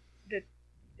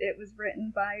it was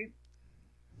written by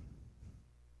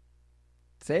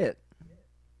Say it.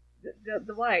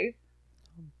 the wife,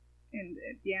 and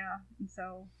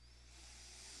so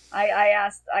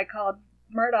I called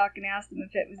Murdoch and asked him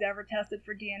if it was ever tested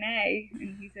for DNA,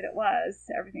 and he said it was.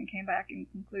 Everything came back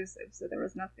inconclusive, so there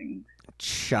was nothing.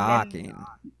 Shocking.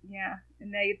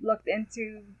 And they looked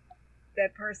into the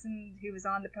person who was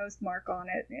on the postmark on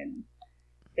it, and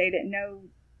they didn't know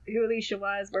who Alicia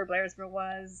was, where Blairsville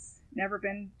was. Never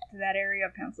been to that area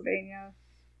of Pennsylvania.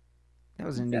 That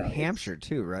was in New Hampshire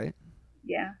too, right?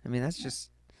 Yeah. I mean, that's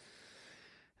just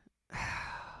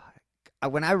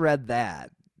when I read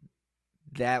that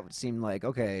seemed like,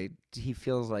 okay, he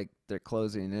feels like they're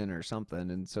closing in or something,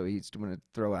 and so he's going to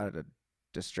throw out a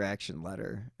distraction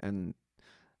letter. And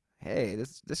hey,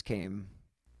 this came.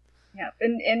 Yeah,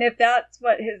 and if that's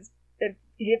what if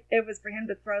it was for him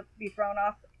to be thrown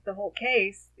off the whole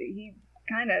case, he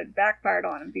kind of backfired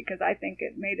on him, because I think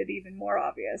it made it even more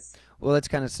obvious. Well, it's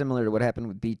kind of similar to what happened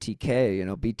with BTK.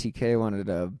 BTK wanted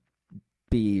to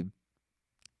be,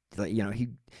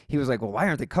 he was like, well, why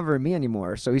aren't they covering me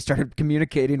anymore? So he started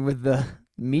communicating with the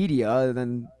media, and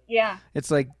then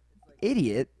it's like,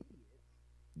 idiot,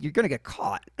 you're gonna get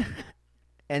caught.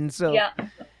 And so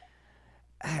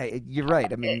you're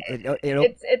right. I mean,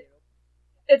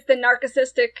 it's the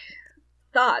narcissistic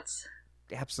thoughts.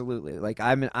 Absolutely. Like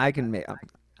I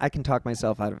can talk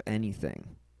myself out of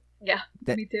anything. Yeah,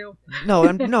 me too. No,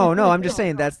 I'm just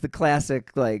saying that's the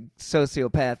classic like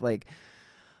sociopath. Like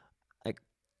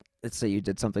let's say you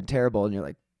did something terrible and you're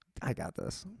like, I got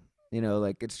this.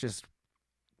 Like it's just,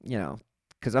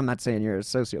 because I'm not saying you're a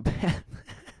sociopath.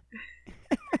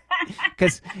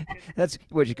 Because that's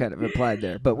what you kind of implied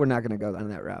there, but we're not going to go down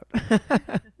that route.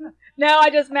 No, I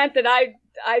just meant that I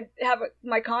have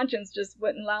my conscience just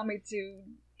wouldn't allow me to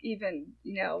even,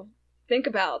 think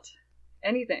about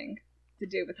anything to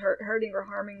do with hurting or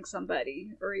harming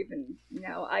somebody, or even,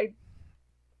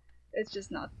 it's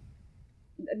just not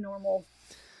a normal.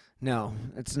 No,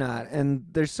 it's not. And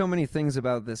there's so many things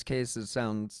about this case that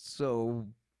sound so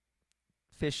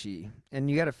fishy. And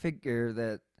you got to figure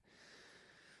that,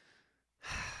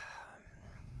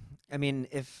 I mean,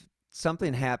 if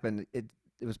something happened, it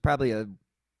was probably a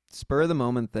spur of the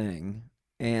moment thing.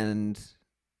 And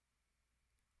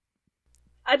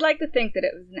I'd like to think that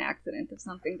it was an accident of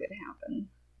something that happened.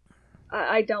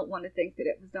 I don't want to think that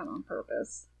it was done on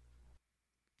purpose.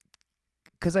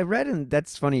 Because I read, and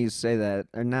that's funny you say that,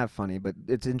 or not funny, but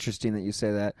it's interesting that you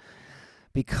say that,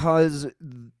 because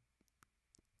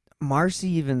Marcy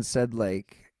even said,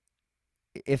 like,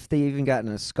 if they even got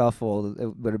in a scuffle, they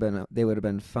would have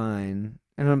been fine.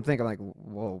 And I'm thinking, like,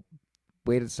 well,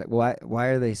 wait a sec, why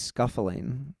are they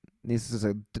scuffling? This is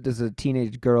a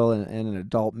teenage girl and an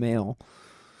adult male.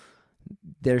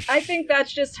 I think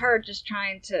that's just her just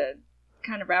trying to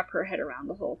kind of wrap her head around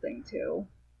the whole thing too.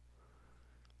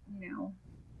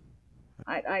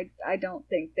 I don't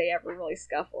think they ever really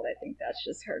scuffled. I think that's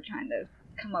just her trying to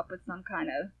come up with some kind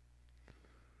of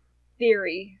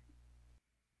theory.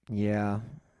 Yeah,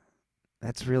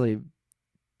 that's really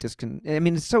I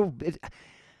mean, it's so.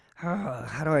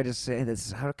 How do I just say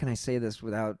this? How can I say this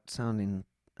without sounding?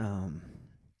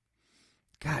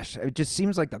 Gosh, it just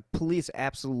seems like the police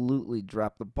absolutely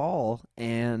dropped the ball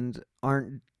and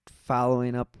aren't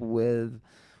following up with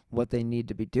what they need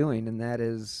to be doing, and that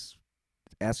is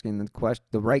asking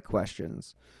the right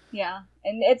questions. Yeah,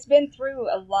 and it's been through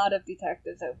a lot of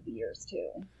detectives over the years too.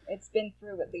 It's been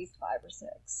through at least 5 or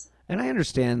 6. And I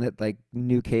understand that like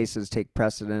new cases take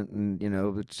precedent, and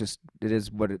it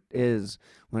is what it is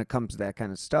when it comes to that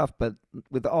kind of stuff. But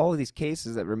with all of these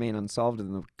cases that remain unsolved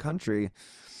in the country,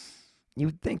 you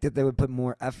would think that they would put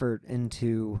more effort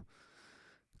into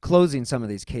closing some of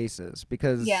these cases,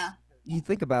 because you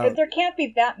think about there can't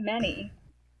be that many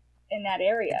in that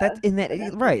area.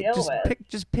 Right.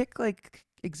 Just pick like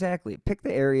exactly. Pick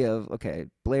the area of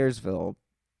Blairsville,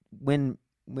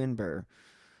 Winburn,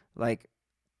 like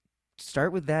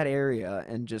start with that area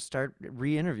and just start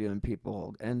re-interviewing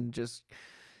people and just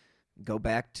go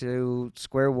back to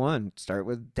square one. Start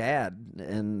with dad,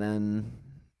 and then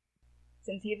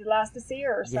Since he's the last to see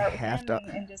her, you start with have him to,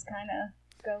 and just kind of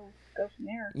go from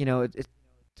there.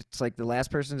 it's like the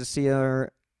last person to see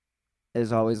her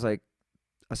is always like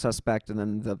a suspect, and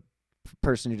then the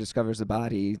person who discovers the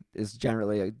body is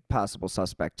generally a possible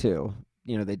suspect too.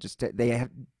 They have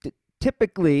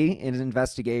typically in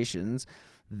investigations,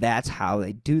 that's how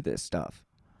they do this stuff.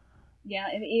 Yeah,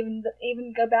 and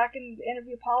even go back and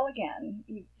interview Paul again,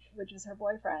 which was her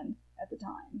boyfriend at the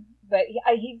time. But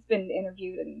he's been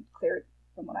interviewed and cleared,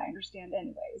 from what I understand,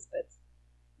 anyways. But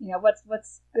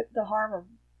what's the harm of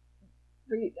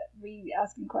re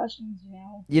asking questions?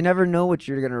 You never know what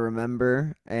you're gonna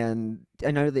remember, and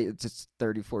I know that it's just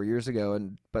 34 years ago,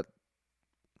 but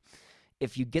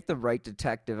if you get the right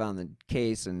detective on the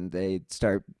case and they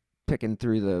start picking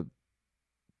through the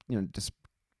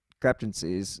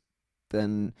discrepancies,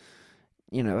 then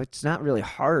it's not really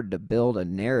hard to build a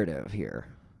narrative here.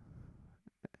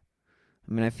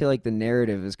 I mean, I feel like the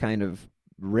narrative is kind of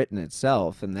written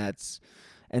itself, and that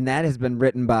has been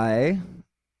written by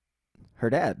her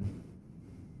dad.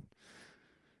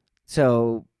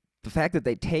 So the fact that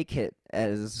they take it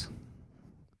as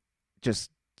just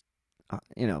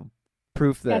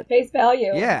proof that at face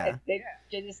value, yeah, they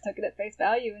just took it at face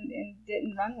value and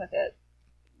didn't run with it.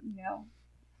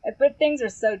 But things are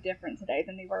so different today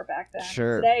than they were back then.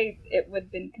 Sure. Today, it would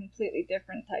have been completely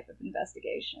different type of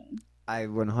investigation. I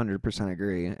 100%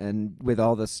 agree. And with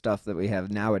all the stuff that we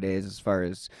have nowadays, as far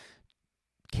as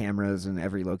cameras in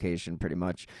every location, pretty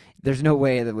much, there's no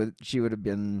way that she would have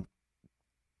been,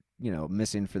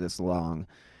 missing for this long.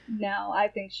 No, I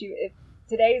think if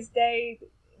today's day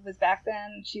was back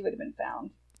then, she would have been found.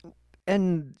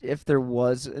 And if there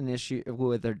was an issue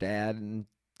with her dad and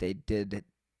they did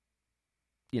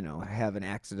have an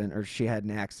accident, or she had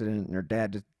an accident and her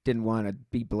dad just didn't want to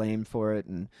be blamed for it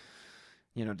and,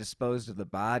 disposed of the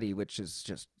body, which is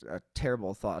just a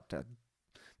terrible thought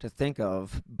to think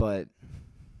of. But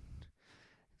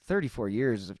 34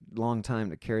 years is a long time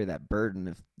to carry that burden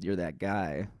if you're that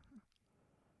guy.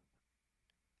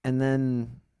 And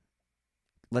then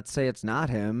let's say it's not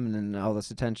him, and all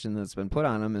this attention that's been put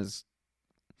on him is,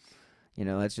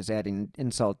 that's just adding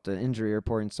insult to injury or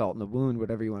pouring salt in the wound,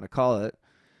 whatever you want to call it.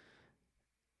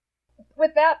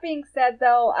 With that being said,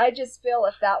 though, I just feel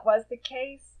if that was the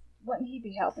case, wouldn't he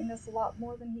be helping us a lot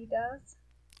more than he does?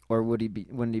 Or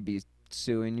wouldn't he be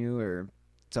suing you or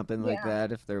something like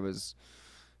that if there was...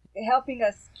 Helping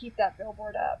us keep that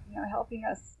billboard up, helping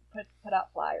us put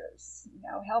out flyers,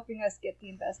 helping us get the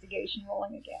investigation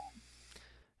rolling again.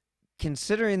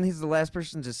 Considering he's the last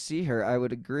person to see her, I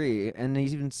would agree. And he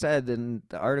even said in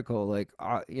the article,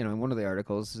 in one of the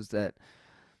articles, is that,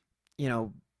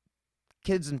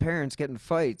 kids and parents get in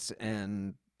fights,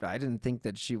 and I didn't think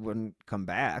that she wouldn't come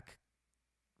back.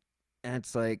 And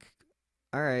it's like,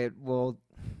 all right, well,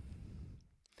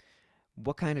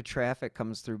 what kind of traffic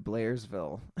comes through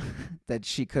Blairsville that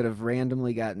she could have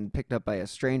randomly gotten picked up by a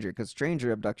stranger? Because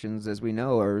stranger abductions, as we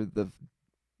know, are the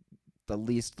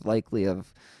least likely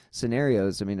of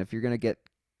scenarios. I mean, if you're going to get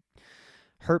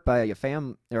hurt by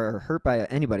or hurt by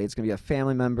anybody, it's going to be a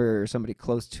family member or somebody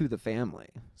close to the family,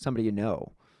 somebody you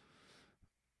know.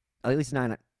 At least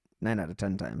 9 out of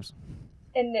 10 times.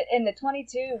 In the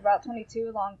 22 Route 22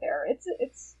 along there,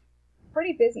 it's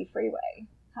pretty busy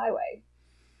highway.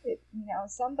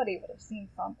 Somebody would have seen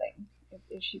something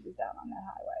if she was down on that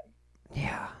highway.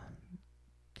 Yeah.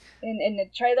 In the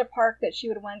trailer park that she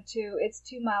would have went to, it's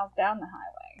 2 miles down the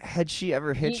highway. Had she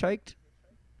ever hitchhiked?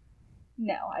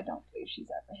 No, I don't believe she's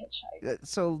ever hitchhiked.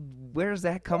 So where does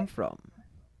that come from?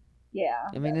 Yeah.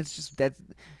 I mean, it's just that's...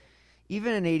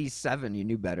 Even in 87, you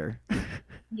knew better.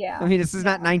 Yeah. I mean, this is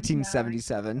not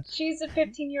 1977. No. She's a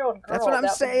 15-year-old girl. That's what I'm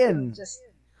saying.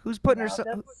 Who's putting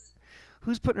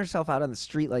herself out on the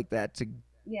street like that to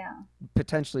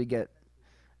potentially get,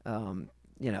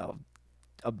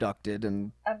 abducted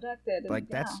and like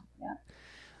that's. Yeah.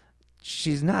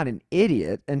 She's not an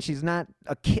idiot, and she's not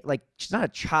a kid. Like, she's not a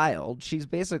child. She's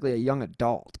basically a young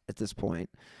adult at this point.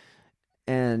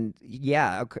 And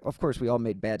yeah, of course, we all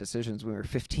made bad decisions when we were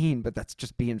 15, but that's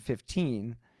just being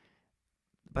 15.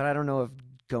 But I don't know if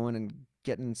going and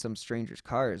getting some stranger's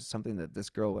car is something that this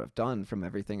girl would have done from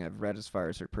everything I've read as far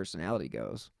as her personality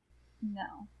goes.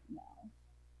 No.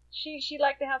 She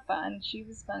liked to have fun. She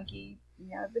was funky,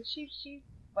 but she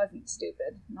wasn't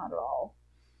stupid, not at all.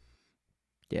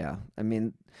 Yeah, I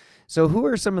mean, so who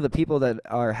are some of the people that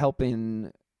are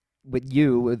helping with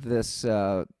you with this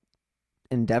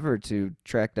endeavor to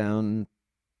track down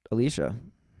Alicia?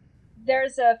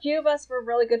 There's a few of us were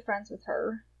really good friends with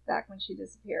her back when she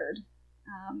disappeared,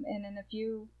 and then a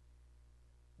few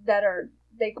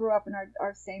they grew up in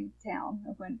our same town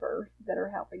of Windber that are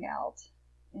helping out.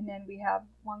 And then we have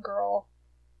one girl,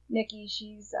 Nikki.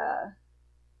 She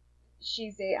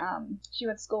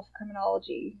went to school for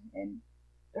criminology, and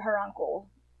her uncle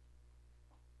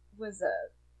was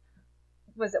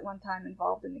at one time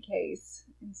involved in the case,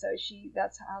 and so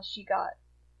that's how she got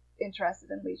interested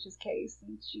in Alicia's case,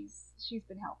 and she's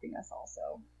been helping us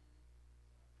also.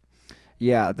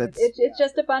 Yeah, it's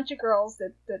just a bunch of girls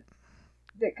that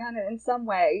kind of in some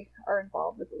way are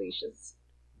involved with Alicia's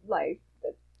life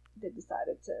that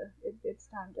decided it's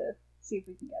time to see if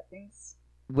we can get things.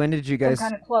 When did you guys some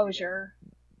kind of closure?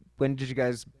 When did you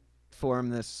guys form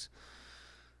this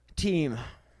team?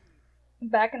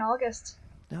 Back in August.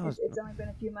 No, it's only been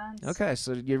a few months. Okay,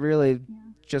 so you're really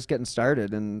just getting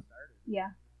started, and yeah.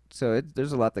 So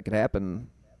there's a lot that could happen.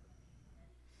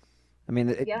 I mean,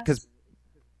 because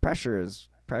pressure is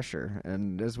pressure,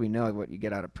 and as we know, what you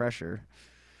get out of pressure.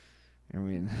 I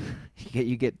mean,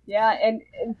 you get. Yeah, and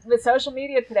with social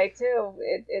media today too,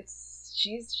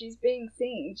 she's being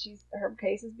seen. Her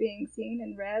case is being seen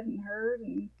and read and heard,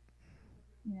 and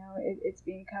it's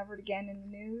being covered again in the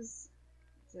news.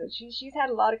 So she's had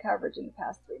a lot of coverage in the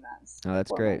past 3 months. Oh,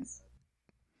 that's great.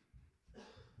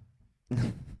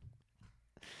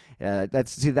 Yeah,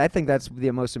 I think that's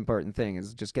the most important thing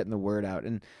is just getting the word out.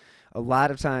 And a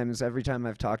lot of times, every time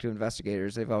I've talked to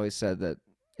investigators, they've always said that,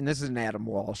 and this is an Adam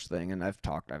Walsh thing, and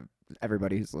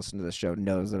everybody who's listened to this show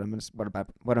knows that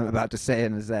what I'm about to say,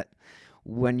 and is that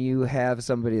when you have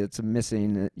somebody that's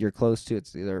missing that you're close to,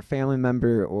 it's either a family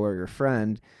member or your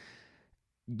friend,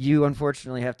 you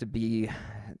unfortunately have to be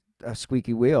a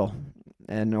squeaky wheel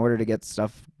in order to get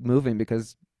stuff moving,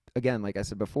 because again, like I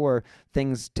said before,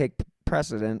 things take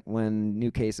precedent when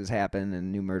new cases happen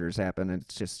and new murders happen.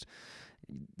 It's just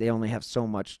they only have so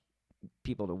much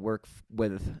people to work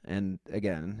with, and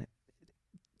again,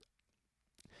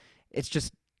 it's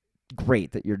just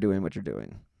great that you're doing what you're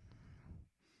doing,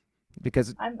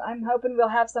 because I'm hoping we'll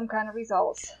have some kind of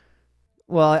results.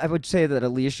 Well, I would say that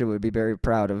Alicia would be very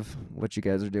proud of what you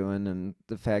guys are doing, and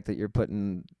the fact that you're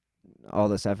putting all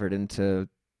this effort into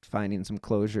finding some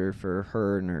closure for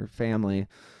her and her family,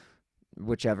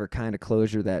 whichever kind of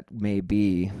closure that may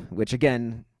be, which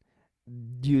again,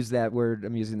 I'm using that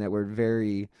word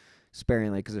very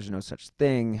sparingly because there's no such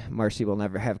thing. Marcy will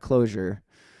never have closure.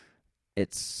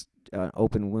 It's an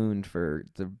open wound for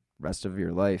the rest of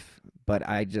your life. But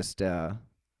I just, I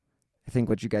think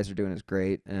what you guys are doing is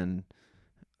great, and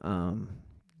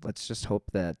let's just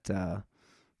hope that,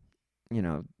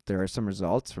 there are some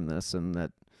results from this, and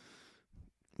that,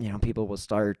 people will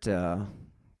start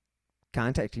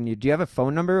contacting you. Do you have a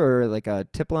phone number or like a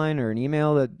tip line or an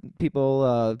email that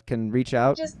people can reach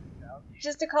out?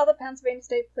 Just to call the Pennsylvania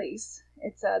State Police.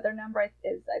 It's their number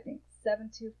is I think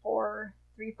 724-357-1968.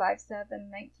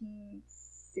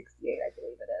 I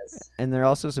believe it is. And there are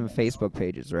also some Facebook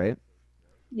pages, right?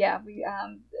 Yeah, we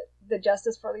the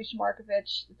Justice for Alicia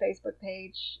Markovich Facebook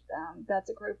page. That's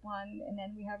a group one, and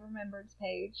then we have a Remembrance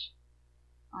page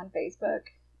on Facebook,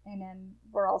 and then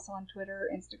we're also on Twitter,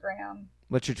 Instagram.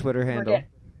 What's your Twitter handle?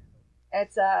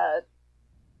 It's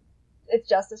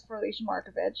Justice for Alicia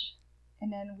Markovich,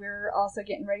 and then we're also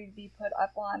getting ready to be put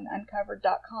up on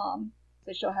uncovered.com,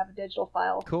 so she'll have a digital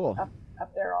file. Cool.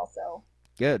 Up there also.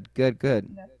 Good.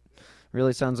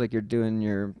 Really sounds like you're doing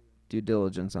your due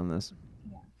diligence on this.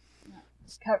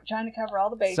 Trying to cover all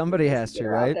the bases. Somebody has to,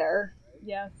 right? There.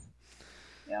 Yes.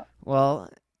 Yeah. Well,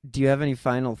 do you have any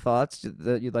final thoughts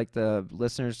that you'd like the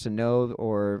listeners to know,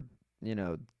 or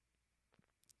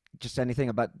just anything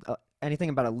about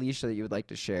Alicia that you would like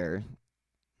to share?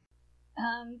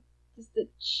 Just that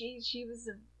she was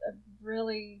a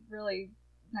really, really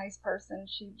nice person.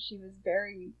 She was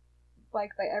very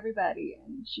liked by everybody,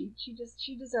 and she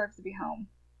deserves to be home.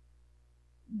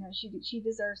 She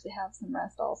deserves to have some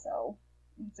rest also.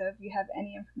 And so if you have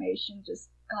any information, just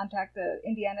contact the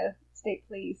Indiana State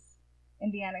Police,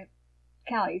 Indiana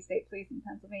County State Police in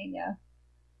Pennsylvania,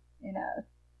 and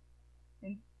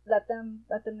let them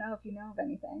know if you know of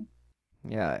anything.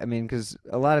 Yeah, I mean, because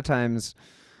a lot of times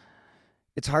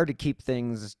it's hard to keep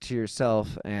things to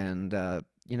yourself, and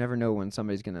you never know when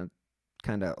somebody's gonna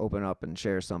kind of open up and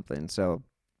share something. So,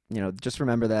 just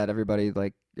remember that, everybody.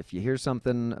 Like, if you hear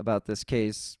something about this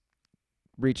case,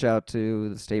 reach out to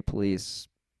the state police.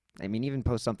 I mean, even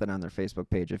post something on their Facebook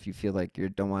page if you feel like you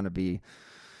don't want to be,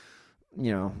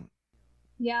 Yeah,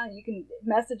 you can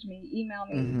message me, email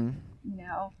me. Mm-hmm.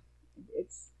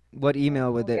 It's what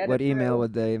email would they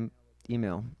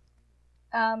email?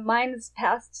 Mine is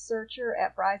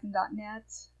pastsearcher@verizon.net.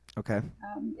 Okay.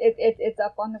 It's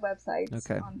up on the website,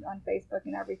 Okay. on Facebook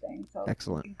and everything. So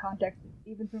Excellent. you can contact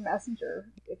even through Messenger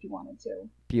if you wanted to.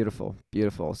 Beautiful.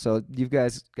 Beautiful. So you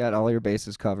guys got all your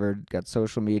bases covered, got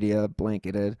social media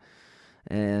blanketed,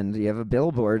 and you have a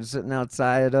billboard sitting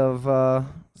outside of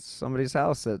somebody's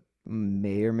house that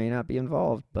may or may not be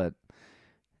involved, but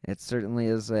it certainly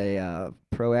is a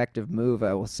proactive move,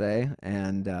 I will say,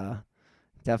 and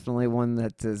definitely one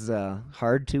that is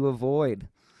hard to avoid.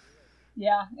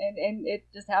 Yeah, and it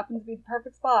just happens to be the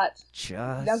perfect spot. You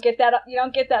Just, don't get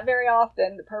that very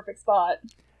often, the perfect spot.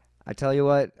 I tell you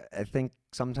what, I think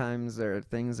sometimes there are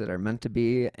things that are meant to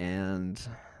be, and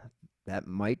that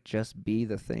might just be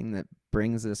the thing that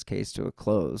brings this case to a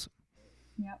close.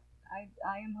 Yep,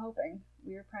 I am hoping.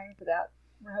 We are praying for that.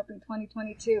 We're hoping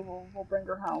 2022 will bring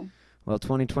her home. Well,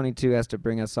 2022 has to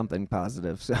bring us something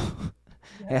positive, so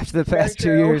Yeah, after the past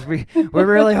 2 years, we're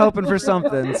really hoping for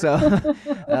something. So,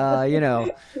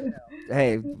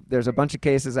 hey, there's a bunch of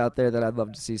cases out there that I'd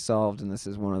love to see solved, and this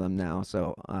is one of them now.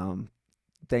 So,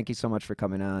 thank you so much for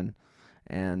coming on.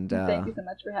 And thank you so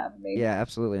much for having me. Yeah,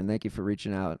 absolutely, and thank you for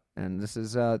reaching out. And this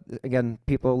is, again,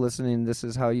 people listening, this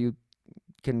is how you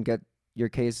can get your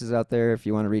cases out there. If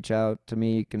you want to reach out to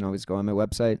me, you can always go on my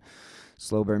website,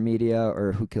 Slow Burn Media,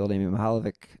 or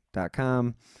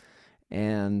whokilledamymihalovic.com.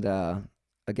 And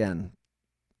again,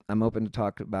 I'm open to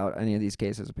talk about any of these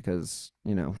cases because,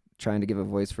 trying to give a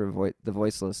voice for the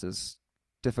voiceless is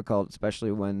difficult,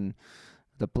 especially when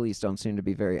the police don't seem to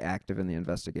be very active in the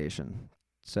investigation.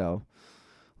 So,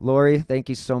 Lori, thank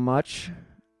you so much,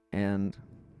 and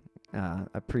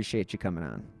appreciate you coming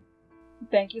on.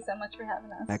 Thank you so much for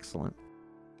having us. Excellent.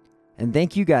 And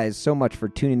thank you guys so much for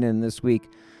tuning in this week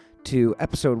to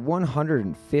episode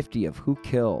 150 of Who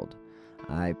Killed.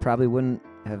 I probably wouldn't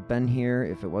have been here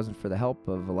if it wasn't for the help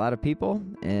of a lot of people,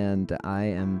 and I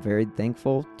am very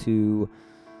thankful to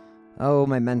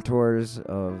my mentors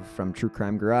from True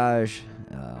Crime Garage,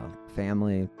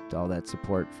 family, all that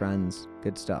support, friends,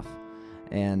 good stuff.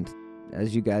 And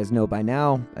as you guys know by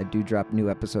now, I do drop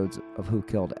new episodes of Who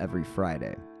Killed every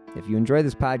Friday. If you enjoy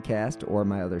this podcast or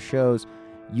my other shows,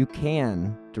 you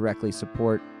can directly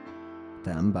support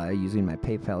them by using my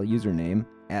PayPal username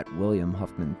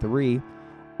 @WilliamHuffman3,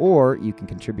 or you can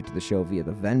contribute to the show via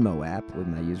the Venmo app with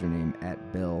my username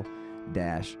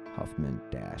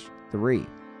 @Bill-Huffman-3.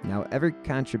 Now, every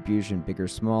contribution, big or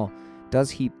small,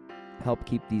 does help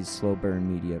keep these Slow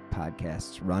Burn Media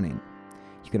podcasts running.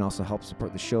 You can also help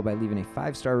support the show by leaving a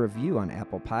 5-star review on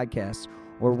Apple Podcasts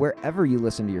or wherever you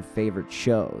listen to your favorite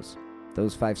shows.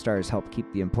 Those 5 stars help keep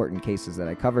the important cases that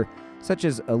I cover, such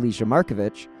as Alicia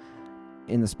Markovich,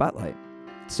 in the spotlight.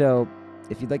 So,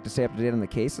 if you'd like to stay up to date on the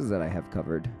cases that I have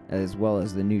covered, as well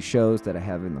as the new shows that I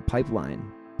have in the pipeline,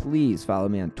 please follow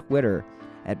me on Twitter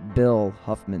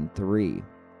 @BillHuffman3.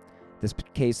 This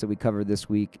case that we covered this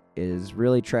week is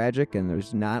really tragic, and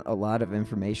there's not a lot of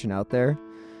information out there.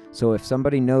 So if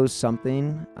somebody knows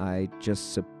something, I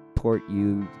just support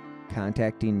you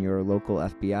contacting your local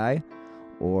FBI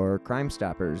or Crime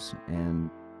Stoppers and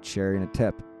sharing a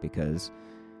tip, because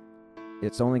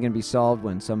it's only going to be solved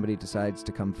when somebody decides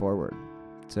to come forward.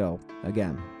 So,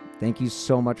 again, thank you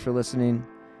so much for listening.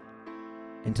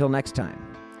 Until next time,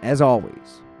 as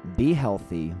always, be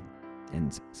healthy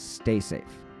and stay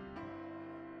safe.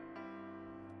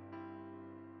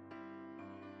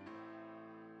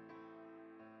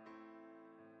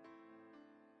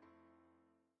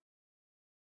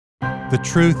 The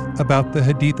truth about the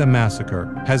Haditha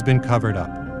massacre has been covered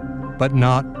up, but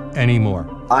not anymore.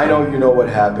 I know you know what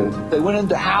happened. They went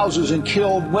into houses and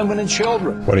killed women and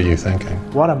children. What are you thinking?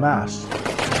 What a mess.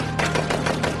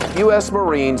 U.S.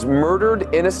 Marines murdered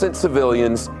innocent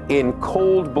civilians in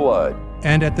cold blood.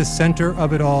 And at the center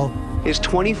of it all is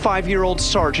 25-year-old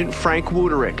Sergeant Frank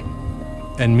Wuterick.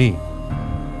 And me.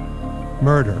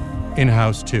 Murder in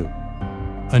House 2.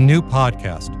 A new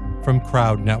podcast from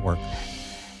Crowd Network.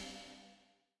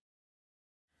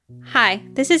 Hi,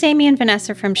 this is Amy and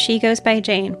Vanessa from She Goes by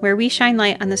Jane, where we shine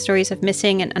light on the stories of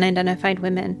missing and unidentified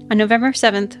women. On November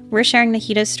 7th, we're sharing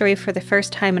Nahita's story for the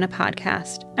first time in a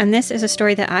podcast. And this is a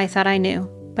story that I thought I knew,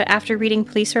 but after reading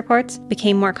police reports,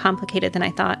 became more complicated than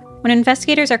I thought. When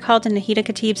investigators are called to Nahita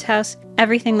Khatib's house,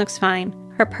 everything looks fine.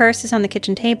 Her purse is on the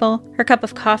kitchen table, her cup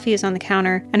of coffee is on the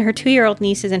counter, and her 2-year-old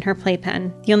niece is in her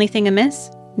playpen. The only thing amiss?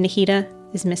 Nahita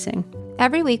is missing.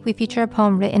 Every week, we feature a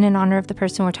poem written in honor of the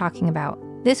person we're talking about.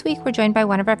 This week, we're joined by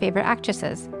one of our favorite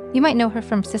actresses. You might know her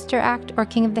from Sister Act or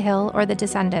King of the Hill or The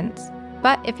Descendants.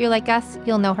 But if you're like us,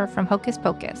 you'll know her from Hocus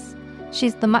Pocus.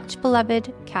 She's the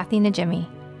much-beloved Kathy Najimy.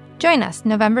 Join us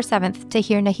November 7th to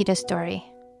hear Nahita's story.